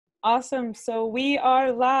Awesome. So we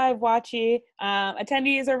are live, Wachi.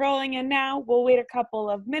 Attendees are rolling in now. We'll wait a couple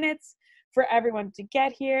of minutes for everyone to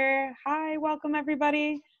get here. Hi, welcome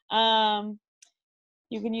everybody. You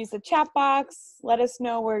can use the chat box. Let us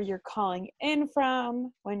know where you're calling in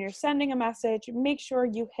from. When you're sending a message, make sure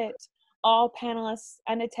you hit all panelists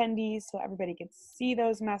and attendees so everybody can see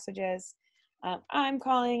those messages. I'm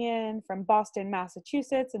calling in from Boston,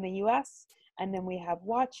 Massachusetts in the US. And then we have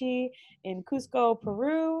Wachi in Cusco,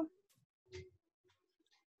 Peru.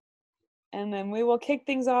 And then we will kick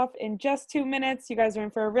things off in just 2 minutes. You guys are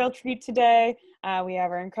in for a real treat today. We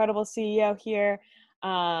have our incredible CEO here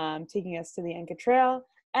taking us to the Inca Trail.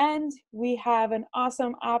 And we have an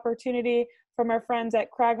awesome opportunity from our friends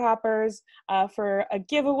at Craghoppers for a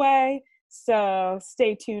giveaway. So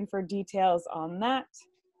stay tuned for details on that.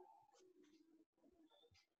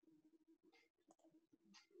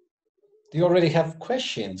 You already have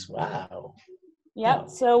questions. Wow. Yep. Wow.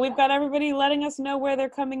 So we've got everybody letting us know where they're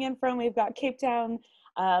coming in from. We've got Cape Town,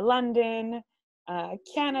 London,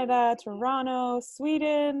 Canada, Toronto,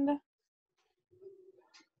 Sweden,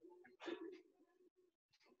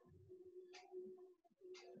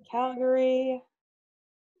 Calgary,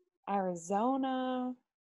 Arizona.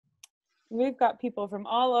 We've got people from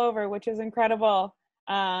all over, which is incredible.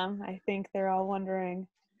 I think they're all wondering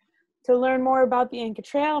to learn more about the Inca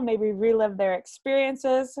Trail, maybe relive their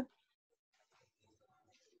experiences.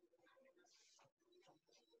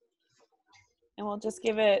 And we'll just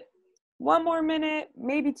give it 1 more minute,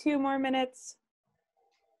 maybe 2 more minutes.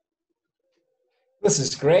 This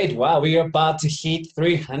is great. Wow, we are about to hit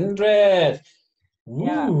 300.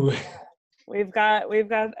 Ooh. Yeah. We've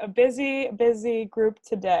got a busy group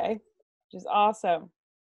today, which is awesome.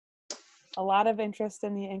 A lot of interest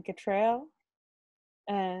in the Inca Trail.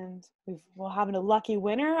 And we'll have a lucky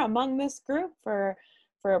winner among this group for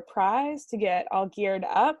a prize to get all geared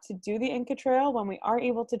up to do the Inca Trail when we are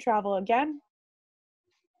able to travel again.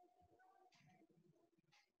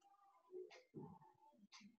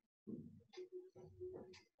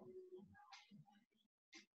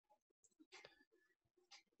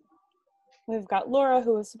 We've got Laura,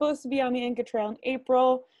 who was supposed to be on the Inca Trail in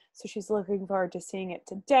April, so she's looking forward to seeing it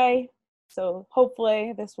today. So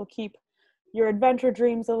hopefully this will keep your adventure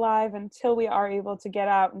dreams alive until we are able to get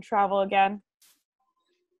out and travel again.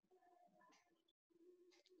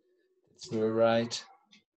 That's very right.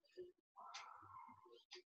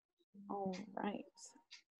 All right.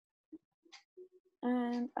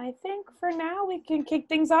 And I think for now we can kick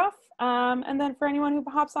things off. And then for anyone who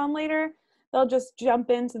hops on later, they'll just jump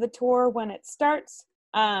into the tour when it starts.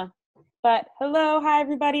 But hello, hi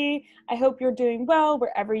everybody. I hope you're doing well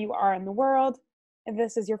wherever you are in the world. If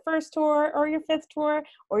this is your first tour or your 5th tour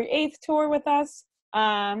or your 8th tour with us,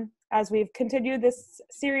 as we've continued this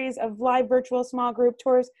series of live virtual small group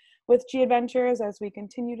tours with Gadventures as we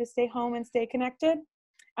continue to stay home and stay connected.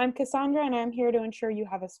 I'm Cassandra and I'm here to ensure you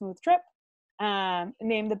have a smooth trip.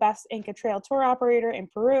 Named the best Inca Trail tour operator in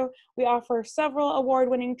Peru. We offer several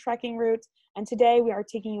award-winning trekking routes, and today we are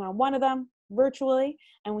taking you on one of them virtually,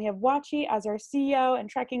 and we have Wachi as our CEO and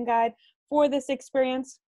trekking guide for this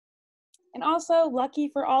experience. And also, lucky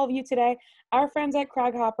for all of you today, our friends at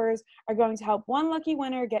Craghoppers are going to help one lucky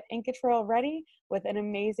winner get Inca Trail ready with an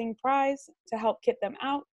amazing prize to help kit them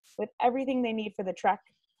out with everything they need for the trek.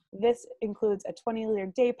 This includes a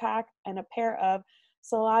 20-liter day pack and a pair of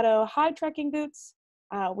Salado high trekking boots.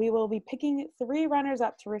 We will be picking 3 runners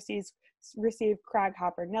up to receive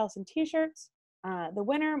Craghopper Nelson t-shirts. The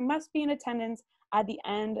winner must be in attendance at the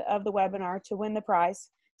end of the webinar to win the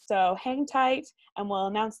prize. So hang tight and we'll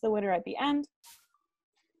announce the winner at the end.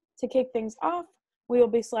 To kick things off, we will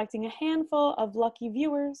be selecting a handful of lucky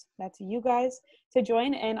viewers, that's you guys, to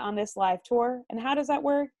join in on this live tour. And how does that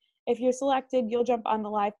work? If you're selected, you'll jump on the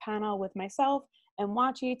live panel with myself and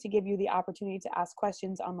Wachi to give you the opportunity to ask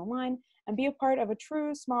questions on the line and be a part of a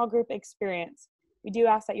true small group experience. We do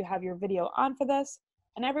ask that you have your video on for this,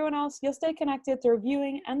 and everyone else, you'll stay connected through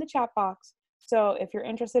viewing and the chat box. So if you're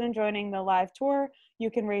interested in joining the live tour,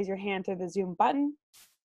 you can raise your hand through the Zoom button.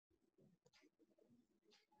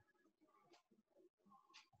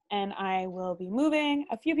 And I will be moving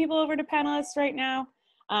a few people over to panelists right now.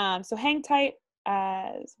 So hang tight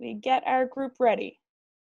as we get our group ready.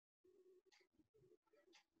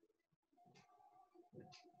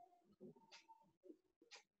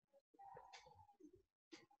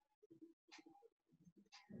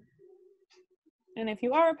 And if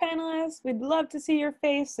you are a panelist, we'd love to see your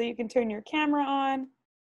face so you can turn your camera on.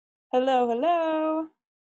 Hello, hello.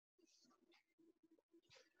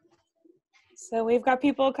 So we've got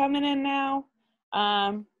people coming in now.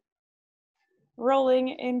 rolling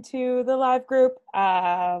into the live group.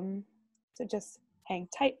 So just hang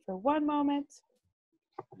tight for one moment.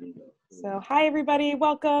 So hi everybody,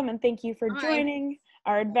 welcome and thank you for joining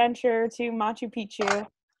our adventure to Machu Picchu.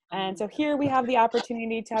 And so here we have the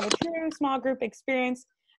opportunity to have a true small group experience,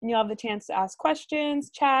 and you'll have the chance to ask questions,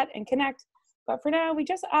 chat, and connect. But for now, we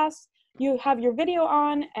just ask you have your video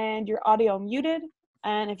on and your audio muted.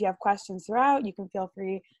 And if you have questions throughout, you can feel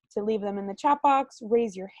free to leave them in the chat box,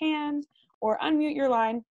 raise your hand, or unmute your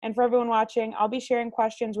line. And for everyone watching, I'll be sharing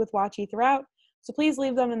questions with Wachi throughout. So please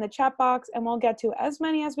leave them in the chat box and we'll get to as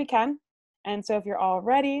many as we can. And so if you're all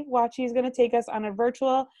ready, Wachi is going to take us on a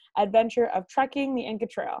virtual adventure of trekking the Inca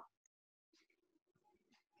Trail.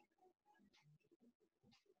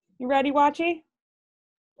 You ready, Wachi?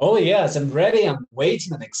 Oh yes, I'm ready. I'm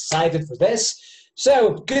waiting. I'm excited for this.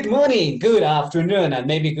 So good morning, good afternoon, and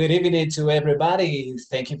maybe good evening to everybody.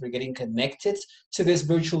 Thank you for getting connected to this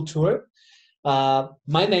virtual tour.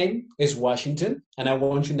 My name is Washington, and I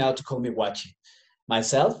want you now to call me Wachi.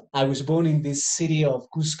 Myself, I was born in this city of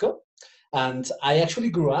Cusco, and I actually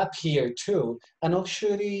grew up here too, and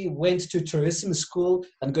actually went to tourism school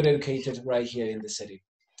and got educated right here in the city.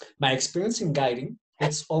 My experience in guiding,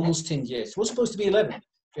 it's almost 10 years. It was supposed to be 11,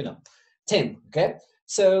 10, okay?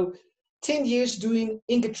 So 10 years doing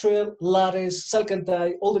Inca Trail, Lares,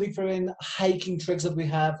 Salcantay, all the different hiking treks that we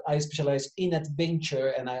have. I specialize in adventure,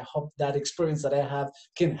 and I hope that experience that I have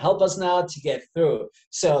can help us now to get through.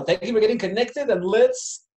 So thank you for getting connected, and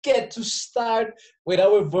let's get to start with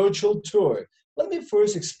our virtual tour. Let me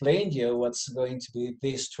first explain to you what's going to be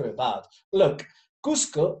this tour about. Look,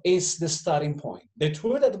 Cusco is the starting point. The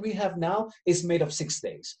tour that we have now is made of 6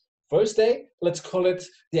 days. First day, let's call it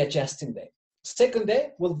the adjusting day. Second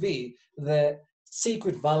day will be the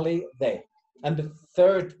Secret Valley Day. And the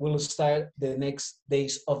third will start the next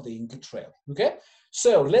days of the Inca Trail, okay?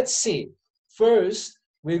 So let's see. First,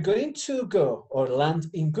 we're going to go or land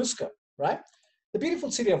in Cusco, right? The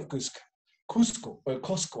beautiful city of Cusco, Cusco or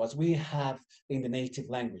Cusco as we have in the native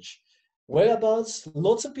language. Whereabouts,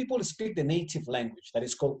 lots of people speak the native language that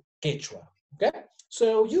is called Quechua, okay?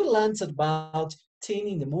 So you land at about 10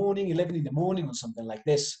 in the morning, 11 in the morning or something like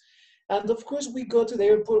this. And of course, we go to the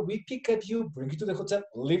airport, we pick up you, bring you to the hotel,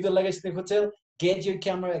 leave the luggage in the hotel, get your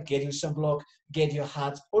camera, get your sunblock, get your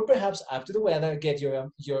hat, or perhaps after the weather, get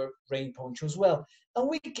your rain poncho as well. And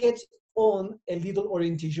we get on a little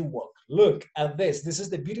orientation walk. Look at this. This is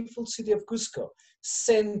the beautiful city of Cusco,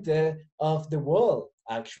 center of the world,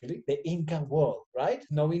 actually, the Inca world, right?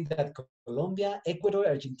 Knowing that Colombia, Ecuador,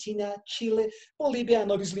 Argentina, Chile, Bolivia,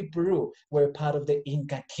 and obviously Peru were part of the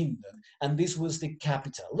Inca kingdom. And this was the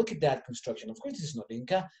capital. Look at that construction. Of course, this is not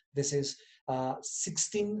Inca. This is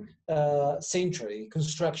 16th century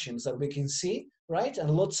constructions that we can see, right?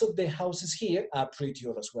 And lots of the houses here are pretty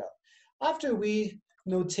old as well. After we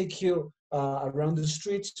take you around the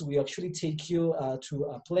streets, we actually take you to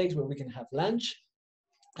a place where we can have lunch.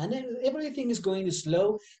 And then everything is going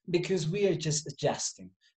slow because we are just adjusting.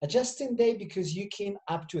 Adjusting day because you can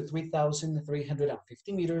up to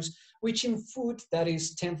 3,350 meters, which in foot, that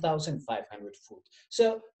is 10,500 foot.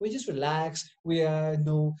 So we just relax, we are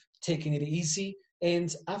taking it easy.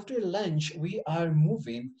 And after lunch, we are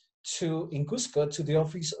moving in Cusco to the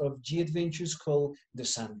office of Gadventures called the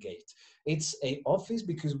Sun Gate. It's an office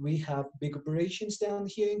because we have big operations down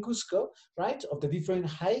here in Cusco, right, of the different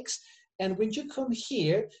hikes. And when you come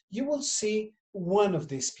here, you will see one of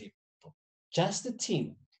these people, just the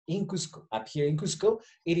team in Cusco, up here in Cusco.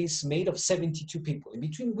 It is made of 72 people, in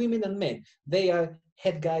between women and men. They are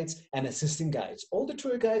head guides and assistant guides. All the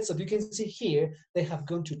tour guides that you can see here, they have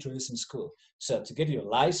gone to tourism school. So to get your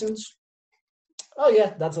license, oh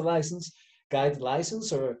yeah, that's a license, guide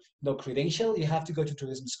license or no credential, you have to go to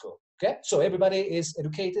tourism school. Okay, so everybody is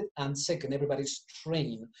educated, and second, everybody's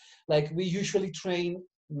trained. Like we usually train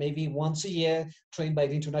maybe once a year, trained by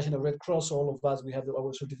the International Red Cross. All of us, we have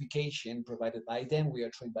our certification provided by them. We are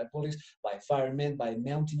trained by police, by firemen, by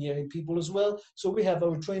mountaineering people as well. So we have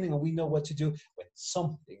our training and we know what to do when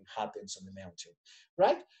something happens on the mountain,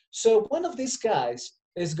 right? So one of these guys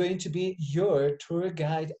is going to be your tour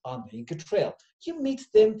guide on the Inca Trail. You meet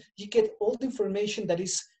them, you get all the information that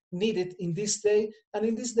is needed in this day, and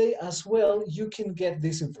in this day as well, you can get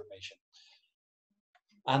this information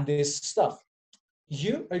and this stuff.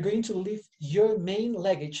 You are going to leave your main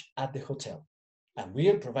luggage at the hotel, and we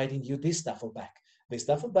are providing you this duffel bag. This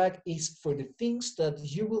duffel bag is for the things that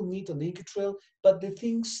you will need on the Inca Trail, but the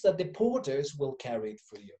things that the porters will carry it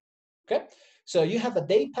for you, okay? So you have a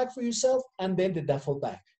day pack for yourself, and then the duffel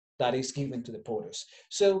bag that is given to the porters.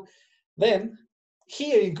 So then,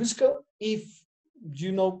 here in Cusco, if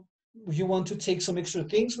you want to take some extra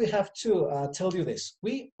things, we have to tell you this.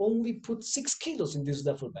 We only put 6 kilos in this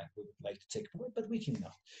duffel bag. We would like to take more, but we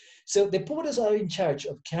cannot. So the porters are in charge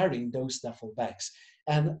of carrying those duffel bags.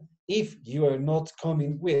 And if you are not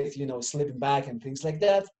coming with, sleeping bag and things like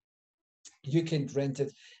that, you can rent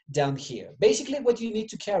it down here. Basically, what you need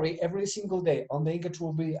to carry every single day on the Inca Trail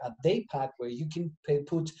will be a day pack where you can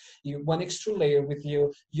put one extra layer with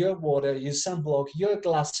you, your water, your sunblock, your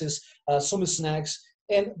glasses, some snacks,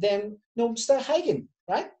 and then start hiking,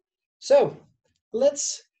 right? So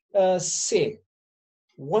let's see.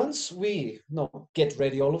 Once we get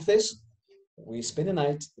ready all of this, we spend a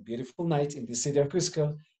night, a beautiful night in the city of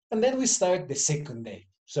Cusco, and then we start the second day.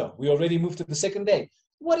 So we already moved to the second day.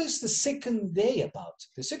 What is the second day about?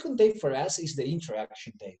 The second day for us is the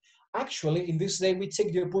interaction day. Actually, in this day, we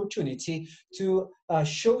take the opportunity to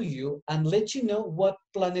show you and let you know what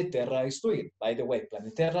Planet Terra is doing. By the way,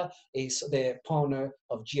 Planet Terra is the partner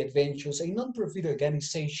of Gadventures, a non-profit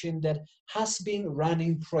organization that has been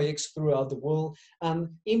running projects throughout the world. And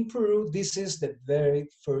in Peru, this is the very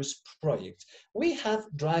first project. We have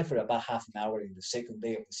drive for about half an hour in the second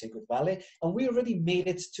day of the Sacred Valley, and we already made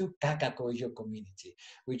it to Cacacoyo community,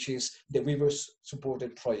 which is the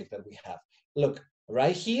river-supported project that we have. Look,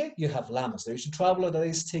 right here, you have llamas. There's a traveler that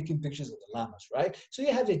is taking pictures of the llamas, right? So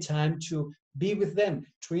you have the time to be with them,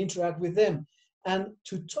 to interact with them, and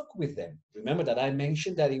to talk with them. Remember that I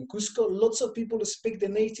mentioned that in Cusco, lots of people speak the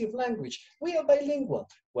native language. We are bilingual.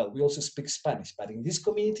 Well, we also speak Spanish, but in these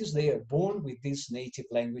communities, they are born with this native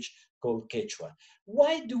language called Quechua.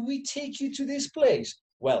 Why do we take you to this place?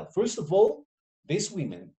 Well, first of all, these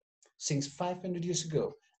women, since 500 years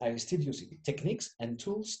ago, are still using techniques and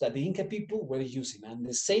tools that the Inca people were using. And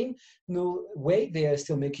the same way, they are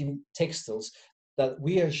still making textiles that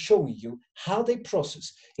we are showing you how they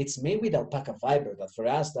process. It's made with alpaca fiber, that for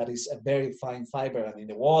us, that is a very fine fiber, and in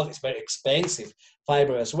the world, it's very expensive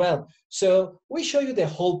fiber as well. So we show you the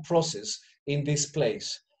whole process in this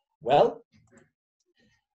place. Well,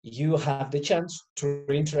 you have the chance to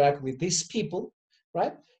interact with these people,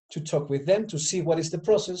 right? To talk with them, to see what is the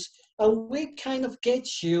process. And we kind of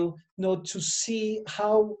get you, to see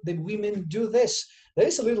how the women do this. There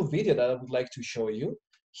is a little video that I would like to show you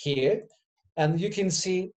here, and you can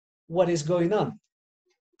see what is going on.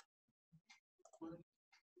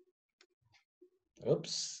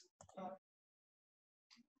 Oops.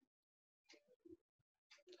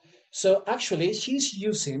 So actually, she's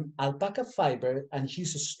using alpaca fiber and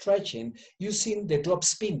she's stretching using the drop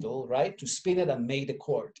spindle, right, to spin it and make the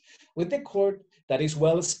cord. With the cord that is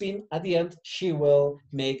well spun, at the end, she will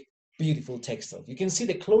make beautiful textile. You can see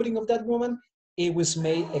the clothing of that woman. It was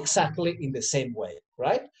made exactly in the same way,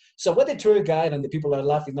 right? So what the tour guide and the people are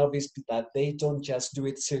laughing of is that they don't just do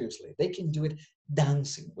it seriously. They can do it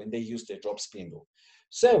dancing when they use the drop spindle.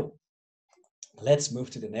 So let's move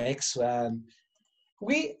to the next one.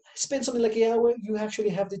 We spend something like an hour. You actually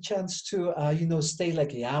have the chance to, stay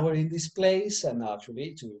like an hour in this place and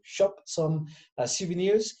actually to shop some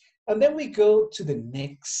souvenirs. And then we go to the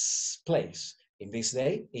next place. In this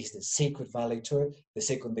day is the Sacred Valley tour, the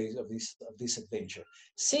second day of this adventure.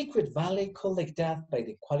 Sacred Valley called like that by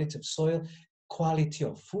the quality of soil, quality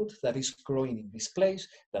of food that is growing in this place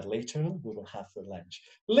that later on we will have for lunch.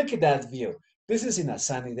 Look at that view. This is in a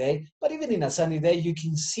sunny day, but even in a sunny day, you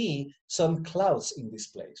can see some clouds in this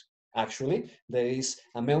place. Actually, there is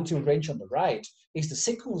a mountain range on the right. It's the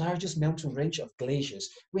second largest mountain range of glaciers.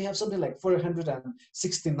 We have something like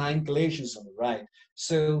 469 glaciers on the right.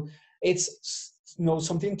 So it's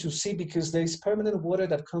something to see because there is permanent water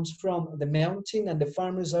that comes from the mountain, and the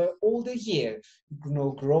farmers are all the year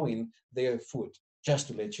growing their food. Just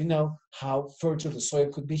to let you know how fertile the soil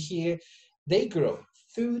could be here, they grow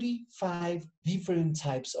 35 different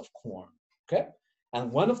types of corn, okay?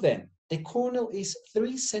 And one of them, the kernel is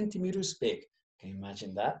 3 centimeters big. Can you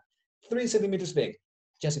imagine that? 3 centimeters big.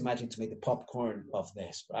 Just imagine to make the popcorn of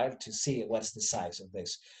this, right? To see what's the size of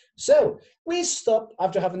this. So we stop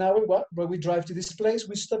after half an hour, where we drive to this place,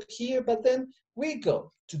 we stop here, but then we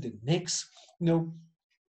go to the next,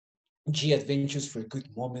 Gadventures for a good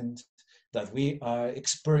moment that we are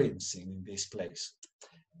experiencing in this place.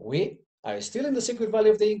 We are still in the Sacred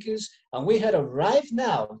Valley of the Incas, and we had arrived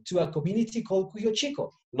now to a community called Cuyo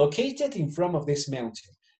Chico, located in front of this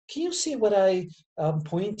mountain. Can you see what I am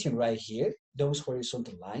pointing right here? Those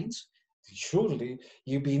horizontal lines? Surely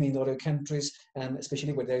you've been in other countries, and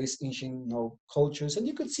especially where there is ancient cultures, and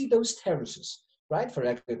you could see those terraces, right, for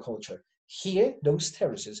agriculture. Here, those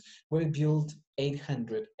terraces were built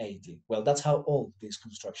 880. Well, that's how old this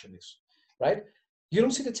construction is, right? You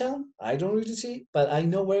don't see the town, I don't really see, but I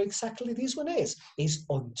know where exactly this one is. It's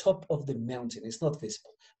on top of the mountain, it's not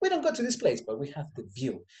visible. We don't go to this place, but we have the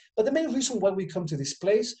view. But the main reason why we come to this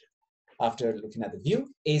place, after looking at the view,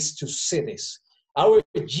 is to see this. Our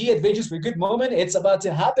G Adventures for Good moment, it's about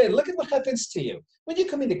to happen. Look at what happens to you. When you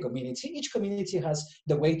come in the community, each community has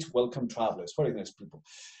the way to welcome travelers, foreigners, people.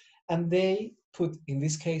 And they put, in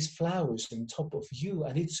this case, flowers on top of you,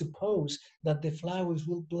 and it's supposed that the flowers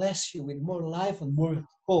will bless you with more life and more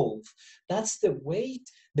hope. That's the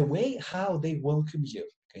way how they welcome you.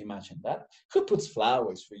 Can you imagine that? Who puts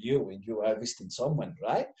flowers for you when you are visiting someone,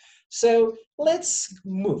 right? So let's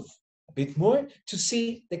move a bit more to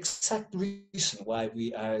see the exact reason why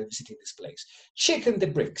we are visiting this place. Check on the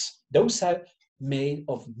bricks. Those are made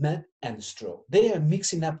of mud and straw. They are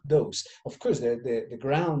mixing up those. Of course, the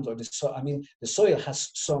ground or the soil has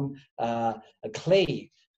some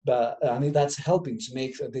clay, but that's helping to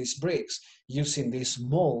make these bricks. Using this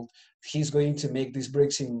mold, he's going to make these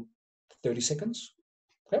bricks in 30 seconds.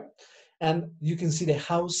 Okay? And you can see the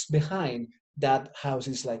house behind. That house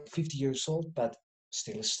is like 50 years old, but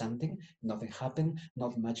still standing. Nothing happened,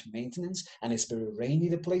 not much maintenance, and it's very rainy,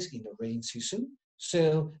 the place, in the rain season.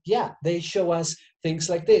 So yeah, they show us things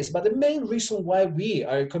like this. But the main reason why we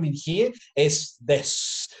are coming here is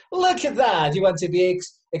this. Look at that. You want to be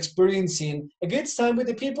experiencing a good time with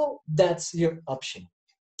the people? That's your option.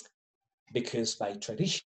 Because by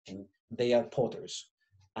tradition, they are potters.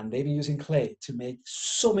 And they've been using clay to make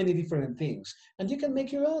so many different things. And you can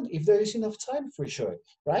make your own if there is enough time, for sure,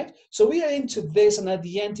 right? So we are into this, and at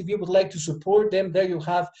the end, if you would like to support them, there you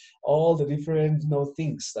have all the different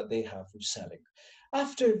things that they have for selling.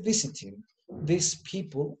 After visiting these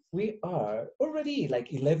people, we are already like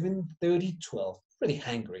 11:30, 12, pretty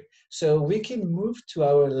hungry. So we can move to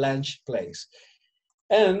our lunch place.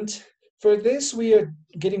 And for this, we are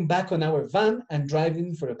getting back on our van and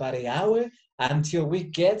driving for about an hour until we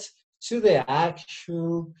get to the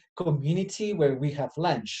actual community where we have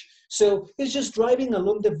lunch. So it's just driving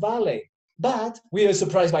along the valley. But we are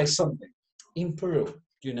surprised by something. In Peru,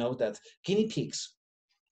 you know that guinea pigs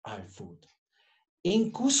are food.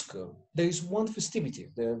 In Cusco, there is one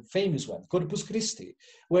festivity, the famous one, Corpus Christi,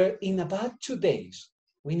 where in about 2 days,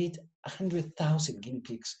 we need 100,000 guinea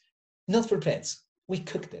pigs, not for pets. We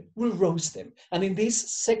cook them, we roast them. And in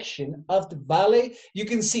this section of the valley, you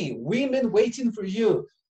can see women waiting for you,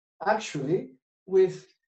 actually, with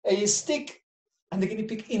a stick and the guinea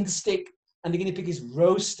pig in the stick, and the guinea pig is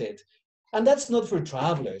roasted. And that's not for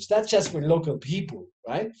travelers, that's just for local people,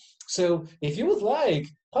 right? So if you would like,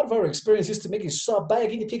 part of our experience is to make a saw, buy a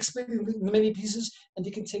guinea pig, split it in many pieces, and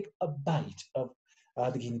you can take a bite of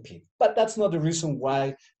the guinea pig. But that's not the reason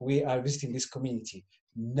why we are visiting this community.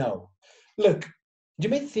 No. Look, you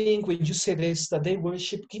may think when you say this that they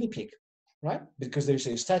worship guinea pig, right? Because there's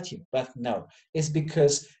a statue, but no, it's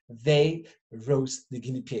because they roast the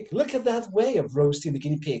guinea pig. Look at that way of roasting the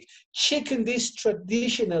guinea pig. Chicken, this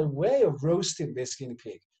traditional way of roasting this guinea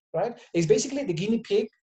pig, right? It's basically the guinea pig,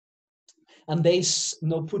 and they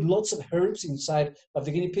put lots of herbs inside of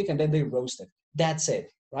the guinea pig, and then they roast it. That's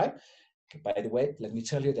it, right? By the way, let me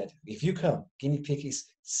tell you that if you come, guinea pig is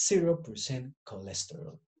 0%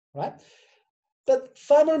 cholesterol, right? But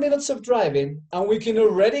 5 more minutes of driving, and we can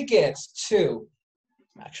already get to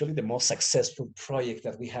actually the most successful project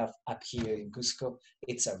that we have up here in Cusco.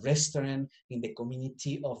 It's a restaurant in the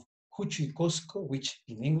community of Cusco, which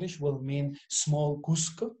in English will mean small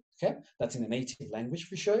Cusco. Okay, that's in the native language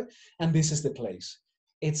for sure. And this is the place.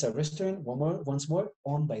 It's a restaurant, once more,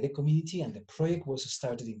 owned by the community, and the project was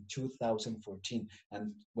started in 2014.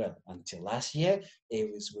 And well, until last year,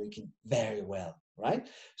 it was working very well, right?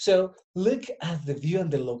 So look at the view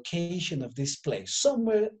and the location of this place,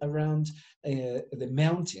 somewhere around the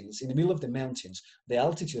mountains, in the middle of the mountains. The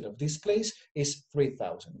altitude of this place is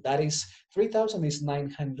 3,000. That is, 3,000 is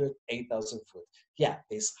 900, 8,000 foot. Yeah,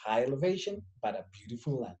 it's high elevation, but a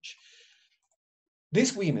beautiful lunch.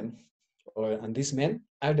 These women and these men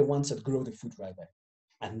are the ones that grow the food right there.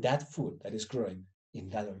 And that food that is growing in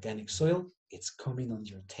that organic soil, it's coming on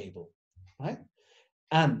your table, right?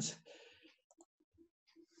 And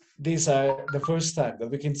these are the first time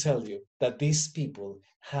that we can tell you that these people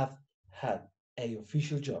have had an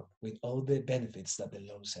official job with all the benefits that the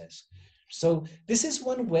law says. So this is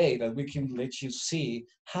one way that we can let you see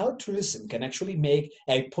how tourism can actually make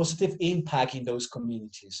a positive impact in those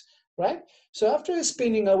communities, right? So after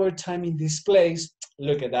spending our time in this place,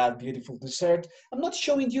 look at that beautiful dessert. I'm not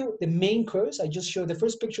showing you the main course. I just showed the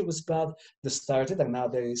first picture was about the starter, and now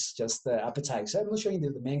there is just the appetizer. I'm not showing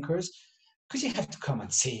you the main course because you have to come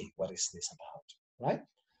and see what is this about, right?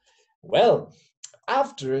 Well,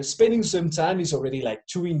 After spending some time, it's already like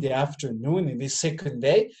 2 in the afternoon in this second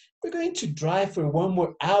day, we're going to drive for 1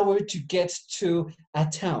 more hour to get to a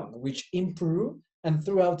town, which in Peru and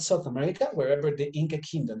throughout South America, wherever the Inca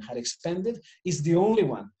kingdom had expanded, is the only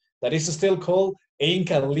one that is still called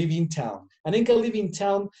Inca living town. An Inca living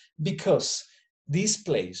town because this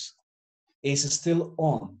place is still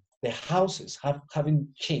on. The houses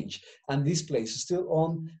haven't changed, and this place is still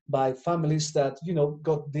owned by families that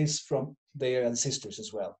got this from their ancestors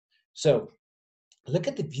as well. So look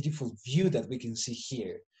at the beautiful view that we can see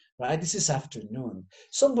here, right? This is afternoon.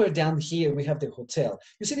 Somewhere down here, we have the hotel.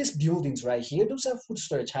 You see these buildings right here? Those are food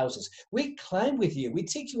storage houses. We climb with you. We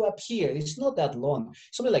take you up here. It's not that long.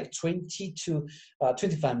 It's only like 20 to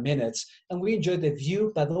 25 minutes. And we enjoy the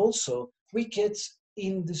view, but also we get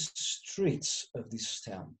in the streets of this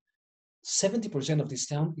town. 70% of this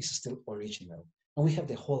town is still original. And we have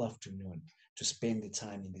the whole afternoon to spend the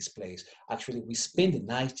time in this place. Actually, we spend the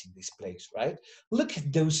night in this place, right? Look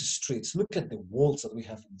at those streets. Look at the walls that we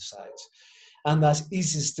have inside. And that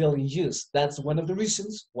is still in use. That's one of the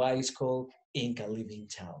reasons why it's called Inca Living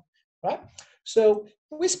Town, right? So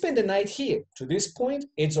we spend the night here. To this point,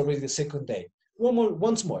 it's already the second day.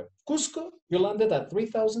 Once more. Cusco, you landed at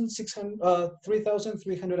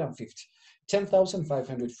 3,350,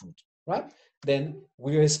 10,500 foot, right? Then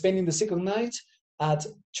we are spending the second night at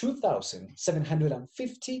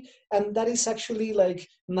 2,750, and that is actually like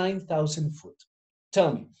 9,000 foot.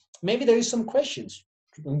 Tell me, maybe there is some questions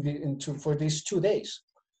for these 2 days.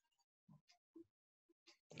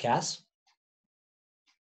 Cass?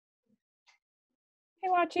 Hey,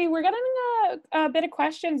 Wachi, we're getting a bit of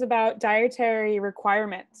questions about dietary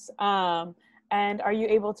requirements. And are you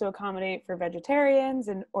able to accommodate for vegetarians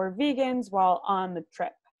or vegans while on the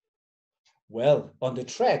trip? Well, on the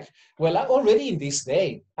trek, well, already in this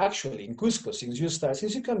day, actually, in Cusco,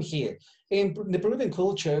 since you come here, in the Peruvian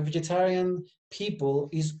culture, vegetarian people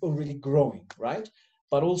is already growing, right?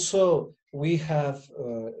 But also we have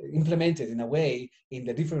implemented in a way in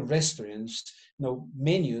the different restaurants,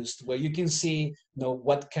 menus where you can see,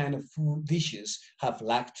 what kind of food dishes have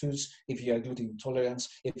lactose, if you are gluten intolerant,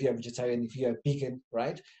 if you are vegetarian, if you are vegan,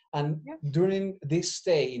 right? And during this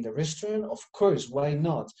stay in the restaurant, of course, why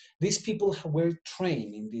not? These people were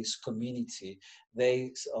trained in this community.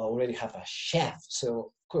 They already have a chef, so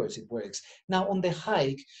of course it works. Now on the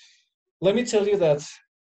hike, let me tell you that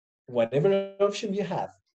whatever option you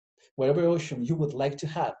have, whatever option you would like to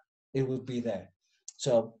have, it will be there.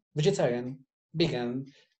 So vegetarian,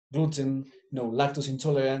 vegan, gluten, lactose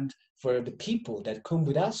intolerant, for the people that come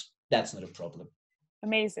with us, that's not a problem.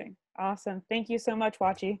 Amazing. Awesome. Thank you so much,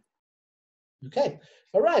 Wachi. Okay.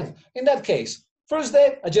 All right. In that case, first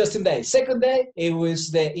day, adjusting day. Second day, it was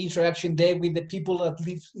the interaction day with the people that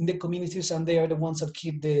live in the communities, and they are the ones that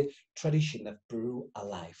keep the tradition of Peru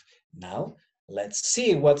alive. Now, let's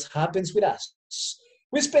see what happens with us.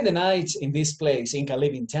 We spend the night in this place, Inca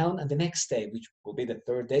Living Town, and the next day, which will be the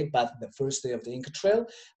third day, but the first day of the Inca Trail,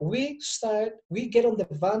 we get on the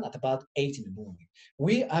van at about 8 in the morning.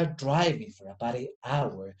 We are driving for about an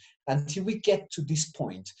hour until we get to this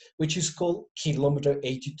point, which is called kilometer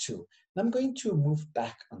 82. And I'm going to move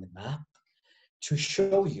back on the map to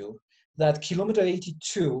show you that kilometer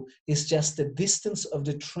 82 is just the distance of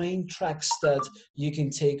the train tracks that you can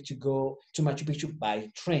take to go to Machu Picchu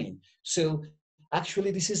by train. So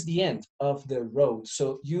actually, this is the end of the road.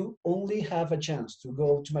 So you only have a chance to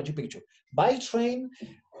go to Machu Picchu by train,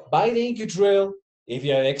 by the Inca Trail, if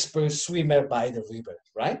you're an expert swimmer, by the river,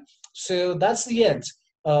 right? So that's the end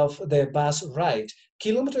of the bus ride.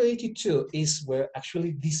 Kilometer 82 is where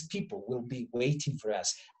actually these people will be waiting for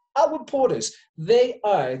us. Our porters, they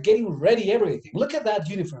are getting ready everything. Look at that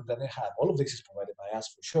uniform that they have. All of this is provided by us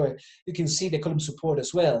for sure. You can see the column support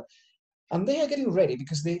as well. And they are getting ready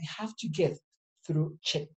because they have to get through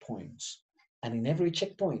checkpoints. And in every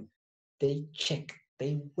checkpoint, they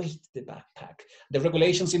weight the backpack. The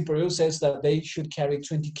regulations in Peru says that they should carry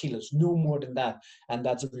 20 kilos, no more than that. And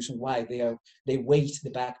that's the reason why they weight the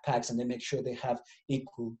backpacks and they make sure they have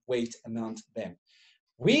equal weight among them.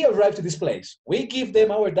 We arrive to this place. We give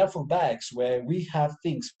them our duffel bags where we have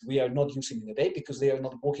things we are not using in the day because they are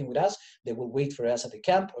not walking with us. They will wait for us at the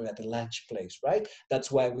camp or at the lunch place, right?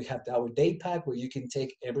 That's why we have our day pack where you can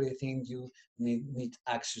take everything you need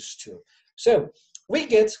access to. So we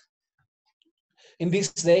get, in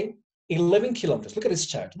this day, 11 kilometers. Look at this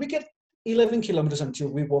chart. We get 11 kilometers until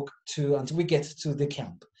we get to the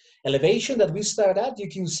camp. Elevation that we start at, you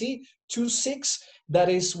can see 2.6. That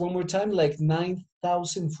is, one more time, like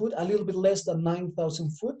 9,000 foot, a little bit less than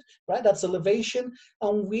 9,000 foot, right? That's elevation.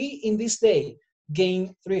 And we, in this day,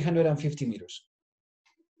 gain 350 meters.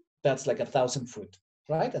 That's like 1,000 foot,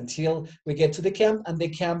 right? Until we get to the camp, and the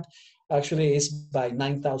camp actually is by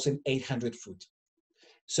 9,800 foot.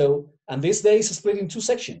 So, and this day is split in two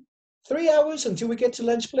sections. 3 hours until we get to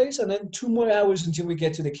lunch place, and then 2 more hours until we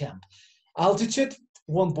get to the camp. Altitude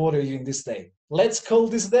won't bother you in this day. Let's call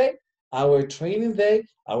this day our training day,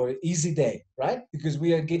 our easy day, right? Because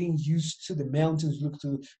we are getting used to the mountains,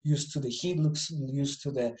 used to the heat, used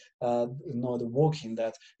to the the walking.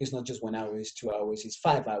 That is not just 1 hour, it's 2 hours, it's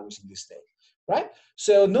 5 hours in this day, right?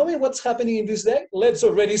 So knowing what's happening in this day, let's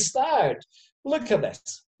already start. Look at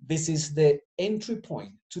this. This is the entry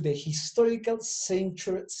point to the historical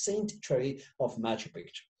sanctuary of Machu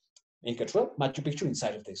Picchu. Inca Trail, Machu Picchu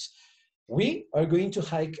inside of this. We are going to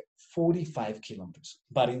hike 45 kilometers,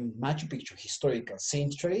 but in Machu Picchu Historical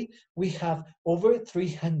Sanctuary, we have over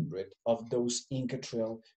 300 of those Inca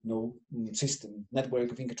Trail system,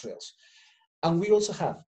 network of Inca Trails. And we also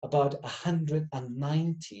have about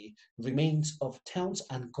 190 remains of towns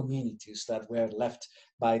and communities that were left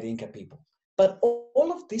by the Inca people. But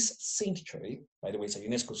all of this sanctuary, by the way, it's a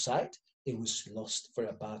UNESCO site, it was lost for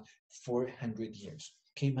about 400 years.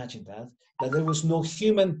 Can you imagine that? That there was no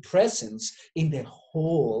human presence in the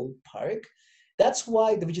whole park. That's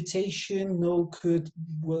why the vegetation could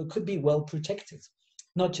be well protected.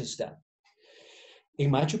 Not just that.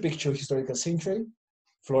 In Machu Picchu Historical Sanctuary,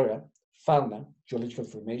 flora, fauna, geological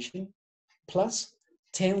formation, plus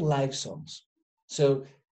 10 live zones. So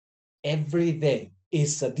every day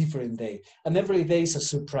is a different day, and every day is a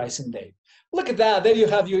surprising day. Look at that. There you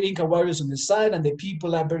have your Inca warriors on the side, and the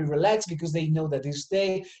people are very relaxed because they know that this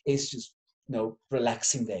day is just,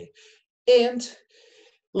 relaxing day. And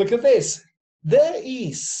look at this. There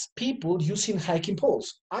is people using hiking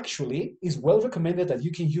poles. Actually, it's well recommended that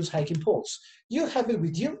you can use hiking poles. You have it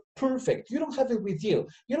with you? Perfect. You don't have it with you.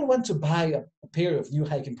 You don't want to buy a pair of new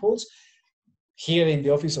hiking poles. Here in the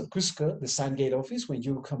office of Cusco, the Sandgate office, when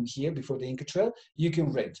you come here before the Inca Trail, you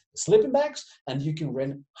can rent sleeping bags and you can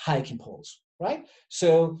rent hiking poles, right?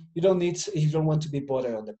 So you don't want to be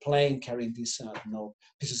bothered on the plane carrying these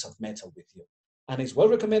pieces of metal with you. And it's well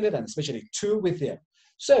recommended, and especially two with them.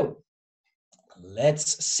 So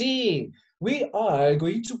let's see. We are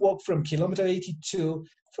going to walk from kilometer 82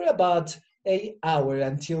 for about an hour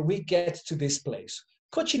until we get to this place,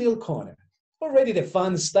 Cochinil Corner. Already the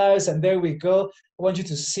fun starts, and there we go. I want you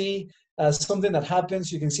to see something that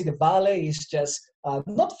happens. You can see the valley is just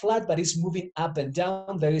not flat, but it's moving up and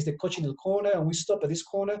down. There is the Cochinil Corner, and we stop at this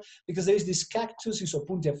corner because there is this cactus,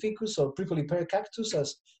 Isopuntia ficus, or prickly pear cactus,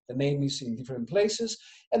 as the name is in different places.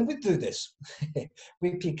 And we do this.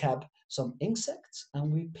 We pick up some insects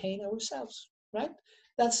and we paint ourselves, right?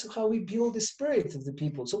 That's how we build the spirit of the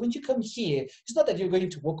people. So when you come here, it's not that you're going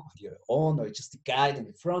to walk on your own or just a guide in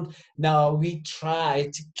the front. No, we try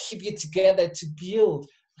to keep you together to build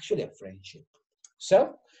actually a friendship.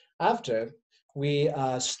 So after we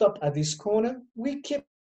stop at this corner, we keep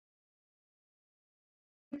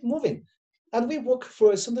moving. And we walk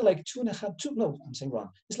for something like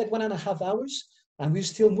 1.5 hours. And we're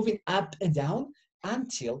still moving up and down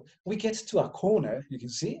until we get to a corner. You can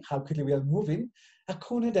see how quickly we are moving. A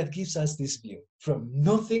corner that gives us this view. From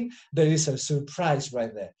nothing, there is a surprise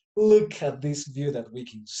right there. Look at this view that we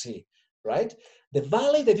can see, right? The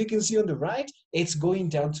valley that you can see on the right, it's going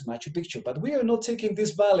down to Machu Picchu. But we are not taking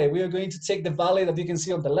this valley. We are going to take the valley that you can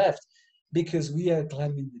see on the left because we are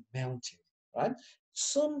climbing the mountain, right?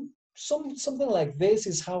 Something like this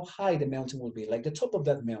is how high the mountain will be, like the top of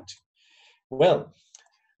that mountain. Well,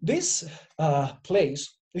 this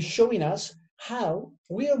place is showing us how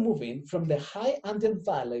we are moving from the high Andean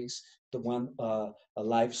valleys, the one a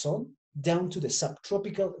live zone, down to the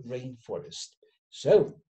subtropical rainforest.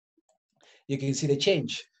 So you can see the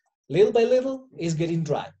change. Little by little, it's getting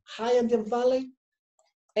dry. High Andean Valley,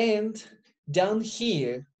 and down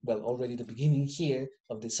here, well, already the beginning here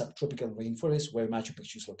of the subtropical rainforest where Machu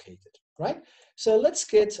Picchu is located, right? So let's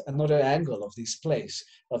get another angle of this place,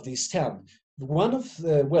 of this town. One of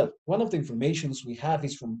the informations we have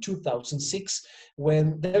is from 2006,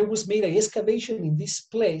 when there was made an excavation in this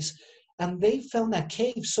place, and they found a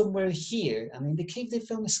cave somewhere here. And in the cave, they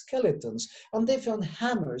found skeletons, and they found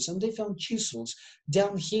hammers, and they found chisels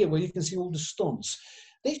down here where you can see all the stones.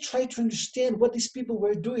 They tried to understand what these people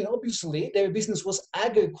were doing. Obviously, their business was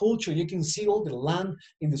agriculture. You can see all the land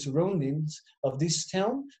in the surroundings of this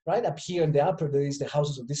town, right? Up here in the upper, there is the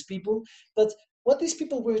houses of these people. But what these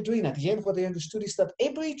people were doing at the end, what they understood is that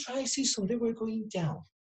every dry season, they were going down.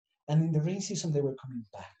 And in the rain season, they were coming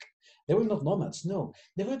back. They were not nomads, no.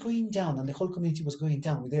 They were going down, and the whole community was going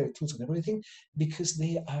down with their tools and everything because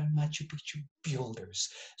they are Machu Picchu builders.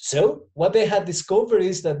 So what they had discovered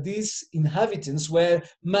is that these inhabitants were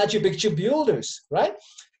Machu Picchu builders, right?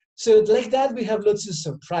 So like that, we have lots of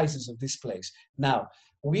surprises of this place. Now,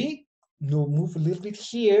 we move a little bit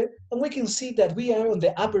here, and we can see that we are on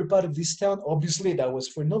the upper part of this town. Obviously, that was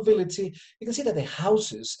for nobility. You can see that the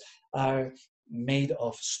houses are made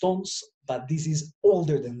of stones, but this is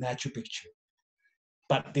older than Machu Picchu,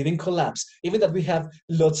 but didn't collapse, even that we have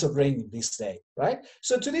lots of rain this day, right?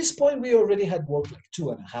 So to this point, we already had walked like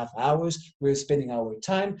 2.5 hours. We're spending our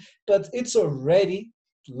time, but it's already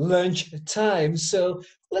lunch time. So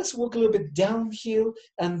let's walk a little bit downhill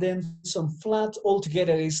and then some flat.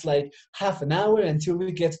 Altogether is like half an hour until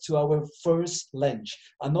we get to our first lunch.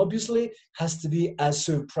 And obviously has to be a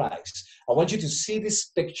surprise. I want you to see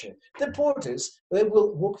this picture. The porters, they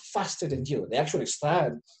will walk faster than you. They actually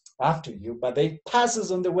start after you, but they pass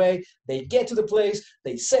us on the way. They get to the place,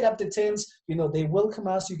 they set up the tents, they welcome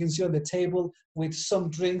us. You can see on the table with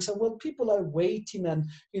some drinks, and while people are waiting and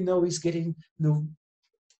it's getting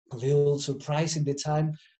a little surprise in the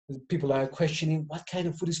time, people are questioning what kind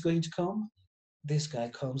of food is going to come. This guy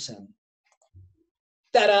comes and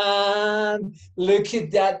ta-da! Look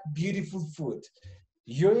at that beautiful food.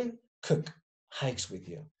 Your cook hikes with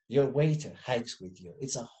you. Your waiter hikes with you.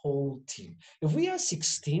 It's a whole team. If we are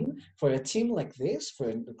 16 for a team like this, for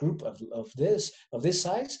a group of this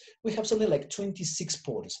size, we have something like 26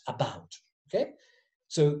 porters about. Okay,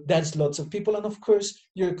 so that's lots of people. And of course,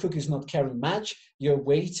 your cook is not carrying much. Your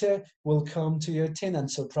waiter will come to your tent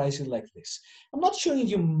and surprise you like this. I'm not showing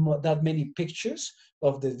you that many pictures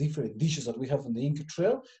of the different dishes that we have on the Inca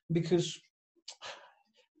Trail because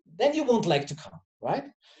then you won't like to come, right?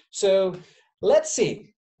 So let's see.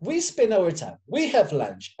 We spend our time, we have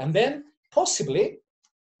lunch, and then possibly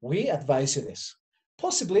we advise you this.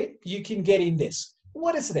 Possibly you can get in this.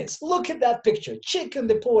 What is this? Look at that picture. Chicken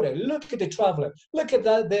the porter. Look at the traveler. Look at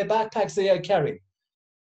the backpacks they are carrying.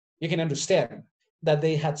 You can understand that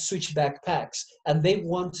they had switched backpacks and they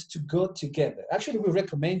want to go together. Actually, we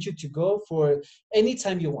recommend you to go for any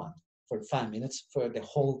time you want, for 5 minutes, for the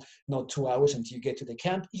whole, not 2 hours until you get to the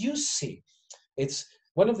camp. You see, it's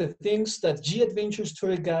one of the things that Gadventures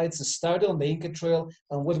tour guides started on the Inca Trail,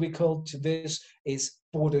 and what we call to this is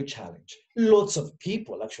Porter Challenge. Lots of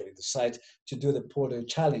people actually decide to do the Porter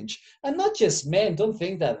Challenge, and not just men. Don't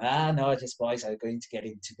think that, no, just boys are going to get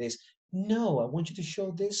into this. No, I want you to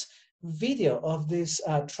show this video of this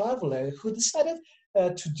traveler who decided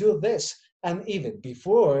to do this, and even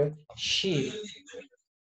before she,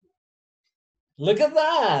 look at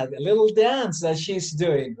that, a little dance that she's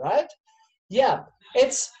doing, right? Yeah,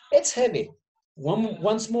 it's heavy.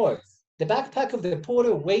 Once more, the backpack of the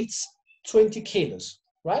porter weighs 20 kilos,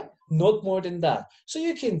 right? Not more than that. So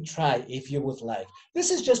you can try if you would like.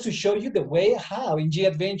 This is just to show you the way how in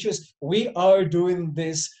Gadventures we are doing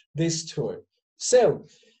this tour. So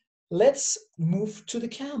let's move to the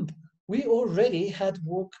camp. We already had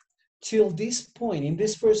walked till this point in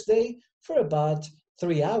this first day for about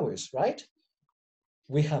 3 hours, right?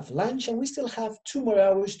 We have lunch and we still have 2 more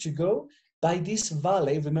hours to go by this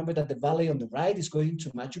valley. Remember that the valley on the right is going to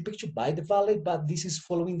Machu Picchu by the valley, but this is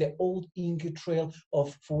following the old Inca Trail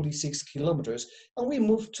of 46 kilometers. And we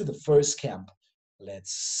move to the first camp.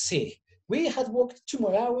 Let's see. We had walked 2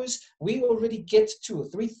 more hours. We already get to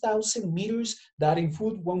 3,000 meters. That in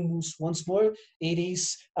foot, once more, it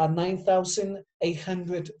is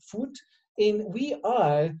 9,800 foot. And we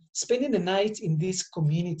are spending the night in this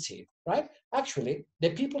community, right? Actually,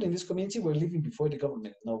 the people in this community were living before the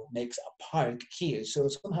government makes a park here. So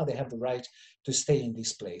somehow they have the right to stay in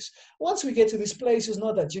this place. Once we get to this place, it's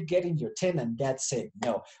not that you get in your tent and that's it.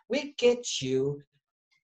 No, we get you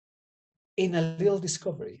in a little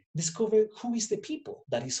discovery. Discover who is the people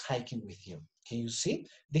that is hiking with you. Can you see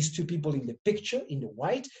these 2 people in the picture in the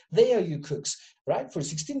white? They are your cooks, right? For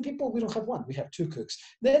 16 people, we don't have one. We have 2 cooks.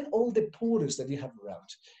 Then all the porters that you have around.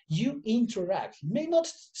 You interact. You may not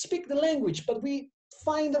speak the language, but we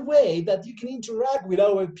find a way that you can interact with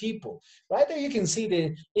our people, right? There you can see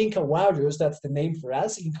the Inca warriors. That's the name for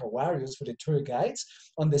us, Inca warriors for the tour guides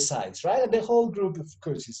on the sides, right? And the whole group, of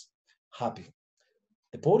course, is happy.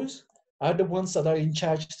 The porters are the ones that are in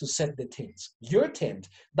charge to set the tents. Your tent,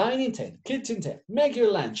 dining tent, kitchen tent, make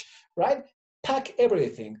your lunch, right? Pack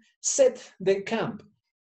everything, set the camp.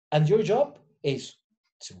 And your job is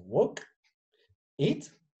to walk,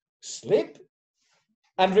 eat, sleep,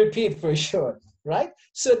 and repeat for sure, right?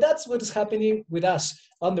 So that's what is happening with us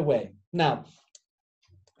on the way. Now,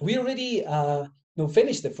 we already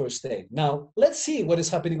finished the first day. Now, let's see what is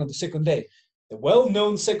happening on the second day. the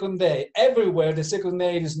well-known second day. Everywhere, the second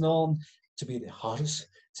day is known to be the hardest,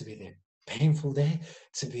 to be the painful day,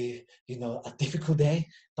 to be, a difficult day.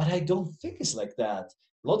 But I don't think it's like that.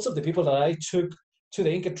 Lots of the people that I took to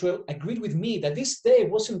the Inca Trail agreed with me that this day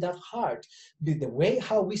wasn't that hard, the way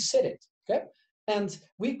how we said it, okay? And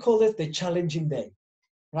we call it the challenging day,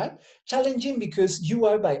 right? Challenging because you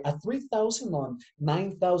are by a 3,000 on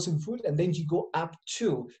 9,000 foot, and then you go up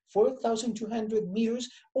to 4,200 meters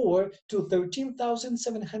or to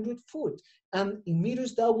 13,700 foot. And in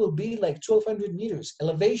meters, that will be like 1,200 meters.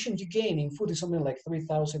 Elevation you gain in foot is something like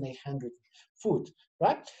 3,800 foot,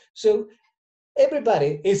 right? So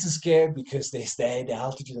everybody is scared because they stay the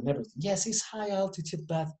altitude and everything. Yes, it's high altitude,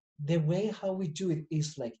 but the way how we do it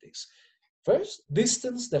is like this. First,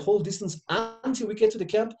 distance, the whole distance until we get to the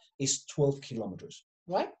camp is 12 kilometers,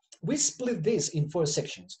 right? We split this in 4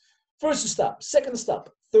 sections. First stop, second stop,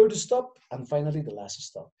 third stop, and finally the last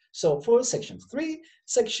stop. So 4 sections, 3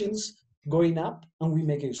 sections going up, and we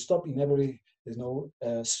make a stop in every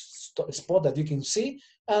spot that you can see.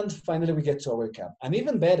 And finally, we get to our camp. And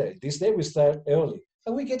even better, this day we start early,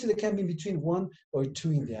 and we get to the camp in between 1 or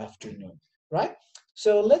 2 in the afternoon, right?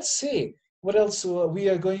 So let's see what else we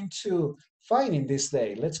are going to find in this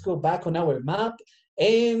day. Let's go back on our map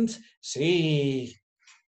and see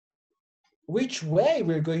which way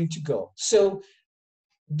we're going to go. So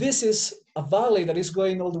this is a valley that is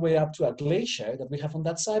going all the way up to a glacier that we have on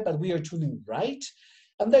that side, but we are turning right.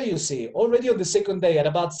 And there you see, already on the second day at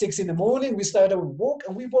about 6 in the morning, we start our walk,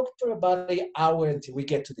 and we walk for about an hour until we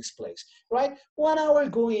get to this place, right? 1 hour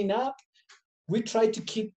going up. We try to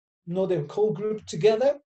keep the whole group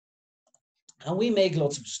together. And we make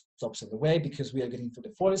lots of stops on the way because we are getting through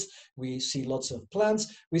the forest. We see lots of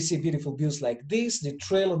plants. We see beautiful views like this, the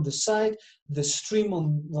trail on the side, the stream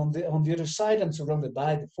on the other side, and surrounded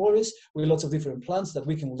by the forest with lots of different plants that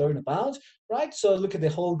we can learn about, right? So look at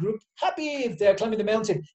the whole group, happy if they're climbing the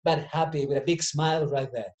mountain, but happy with a big smile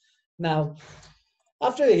right there. Now,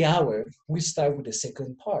 after the hour, we start with the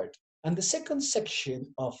second part. And the second section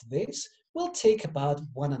of this will take about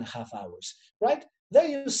 1.5 hours, right? There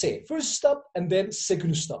you see, first stop and then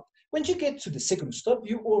second stop. When you get to the second stop,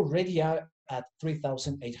 you already are at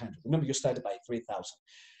 3,800. Remember, you started by 3,000.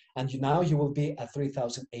 And now you will be at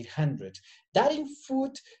 3,800. That in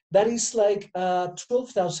foot, that is like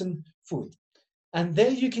 12,000 foot. And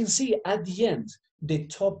there you can see at the end, the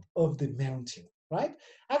top of the mountain, right?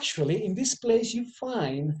 Actually, in this place, you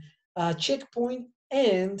find a checkpoint,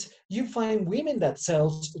 and you find women that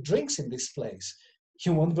sell drinks in this place.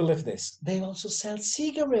 You won't believe this. They also sell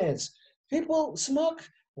cigarettes. People smoke.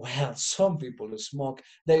 Well, some people smoke.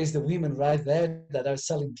 There is the women right there that are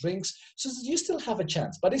selling drinks. So you still have a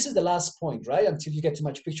chance. But this is the last point, right? Until you get to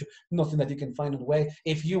Machu Picchu, nothing that you can find on the way.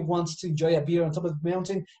 If you want to enjoy a beer on top of the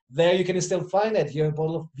mountain, there you can still find it. Your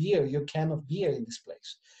bottle of beer, your can of beer in this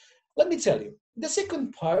place. Let me tell you, the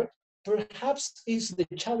second part perhaps is the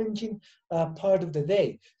challenging part of the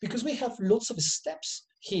day, because we have lots of steps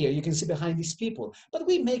here. You can see behind these people, but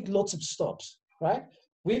we make lots of stops, right?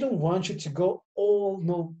 We don't want you to go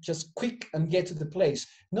just quick and get to the place.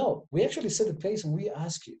 No, we actually set the pace, and we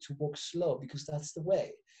ask you to walk slow because that's the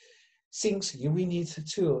way. Since we need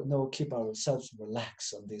to keep ourselves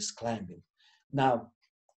relaxed on this climbing. Now,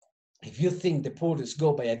 if you think the porters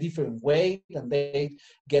go by a different way and they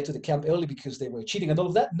get to the camp early because they were cheating and all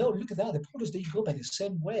of that, no, look at that. The porters, they go by the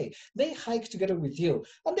same way. They hike together with you,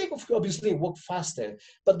 and they obviously walk faster,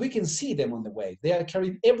 but we can see them on the way. They are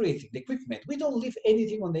carrying everything, the equipment. We don't leave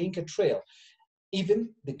anything on the Inca Trail, even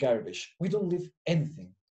the garbage. We don't leave anything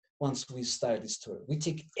once we start this tour. We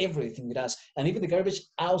take everything with us, and even the garbage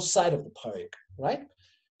outside of the park, right?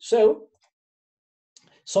 So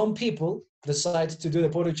some people decide to do the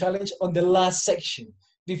porter challenge on the last section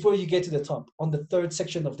before you get to the top, on the third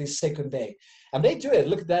section of this second day. And they do it.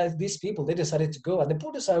 Look at that, these people, they decided to go, and the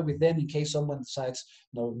porters are with them in case someone decides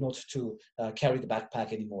not to carry the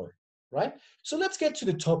backpack anymore, right? So let's get to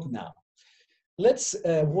the top now. Let's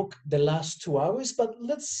walk the last 2 hours, but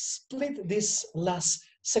let's split this last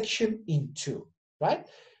section in 2, right?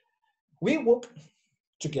 We walk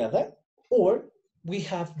together, or we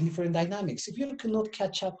have different dynamics. If you cannot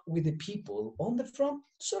catch up with the people on the front,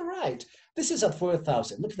 it's all right. This is at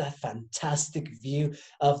 4,000. Look at that fantastic view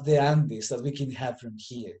of the Andes that we can have from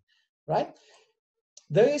here, right?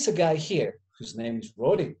 There is a guy here whose name is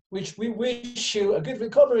Rodi, which we wish you a good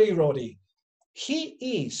recovery, Rodi. He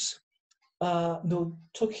is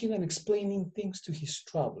talking and explaining things to his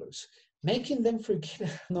travelers, making them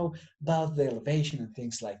forget about the elevation and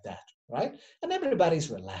things like that, right? And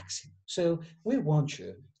everybody's relaxing. So we want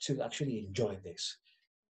you to actually enjoy this.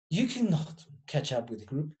 you cannot catch up with the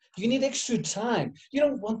group. You need extra time. You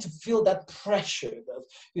don't want to feel that pressure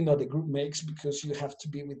that, the group makes because you have to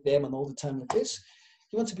be with them and all the time like this.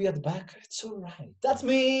 You want to be at the back. It's all right. That's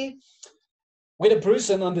me with a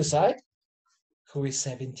person on the side who is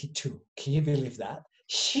 72. Can you believe that?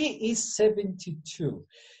 She is 72.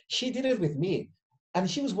 She did it with me,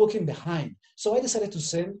 and she was walking behind. So I decided to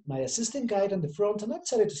send my assistant guide on the front, and I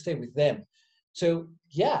decided to stay with them. So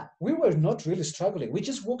yeah, we were not really struggling. We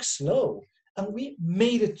just walked slow, and we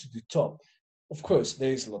made it to the top. Of course,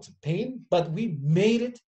 there is lots of pain, but we made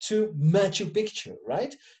it to Machu Picchu,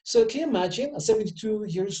 right? So can you imagine a 72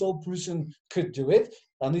 years old person could do it?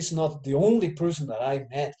 And it's not the only person that I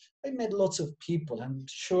met. I met lots of people. I'm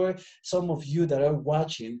sure some of you that are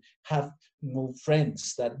watching have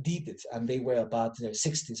friends that did it and they were about their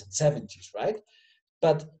 60s and 70s, right?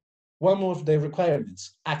 But one of the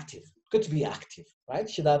requirements, active. Good to be active, right?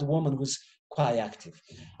 That woman was quite active.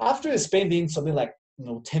 After spending something like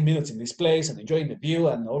 10 minutes in this place and enjoying the view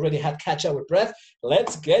and already had catch up with breath,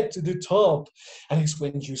 let's get to the top. And it's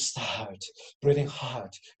when you start breathing hard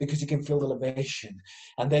because you can feel the elevation.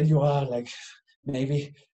 And then you are like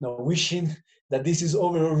maybe wishing that this is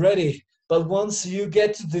over already. But once you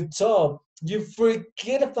get to the top, you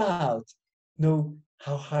forget about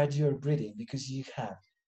how hard you're breathing because you have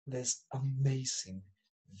this amazing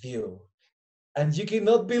view. And you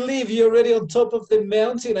cannot believe you're already on top of the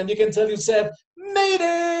mountain and you can tell yourself, made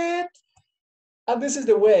it! And this is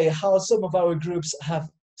the way how some of our groups have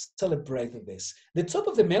celebrated this. The top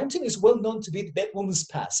of the mountain is well known to be the Dead Woman's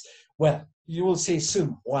Pass. Well, you will see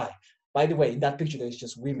soon why. By the way, in that picture, there's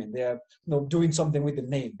just women. They are doing something with the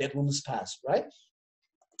name, Dead Woman's Pass, right?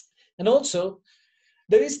 And also,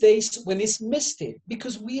 there is days when it's misty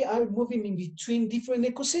because we are moving in between different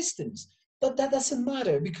ecosystems. But that doesn't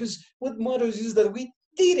matter because what matters is that we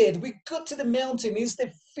did it. We got to the mountain. It's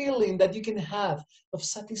the feeling that you can have of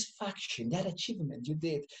satisfaction, that achievement you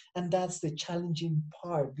did. And that's the challenging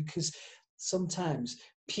part because sometimes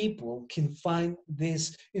people can find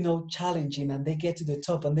this, challenging and they get to the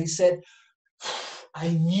top and they said, I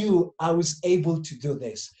knew I was able to do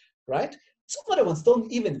this, right? Some other ones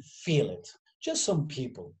don't even feel it. Just some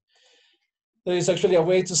people. There is actually a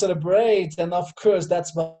way to celebrate, and of course,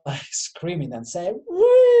 that's by screaming and saying,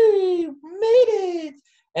 "We made it!"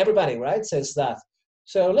 Everybody, right, says that.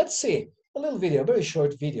 So let's see a little video, a very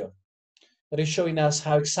short video, that is showing us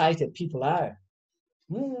how excited people are.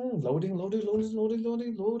 Loading, loading, loading, loading,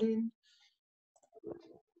 loading, loading.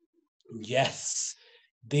 Yes,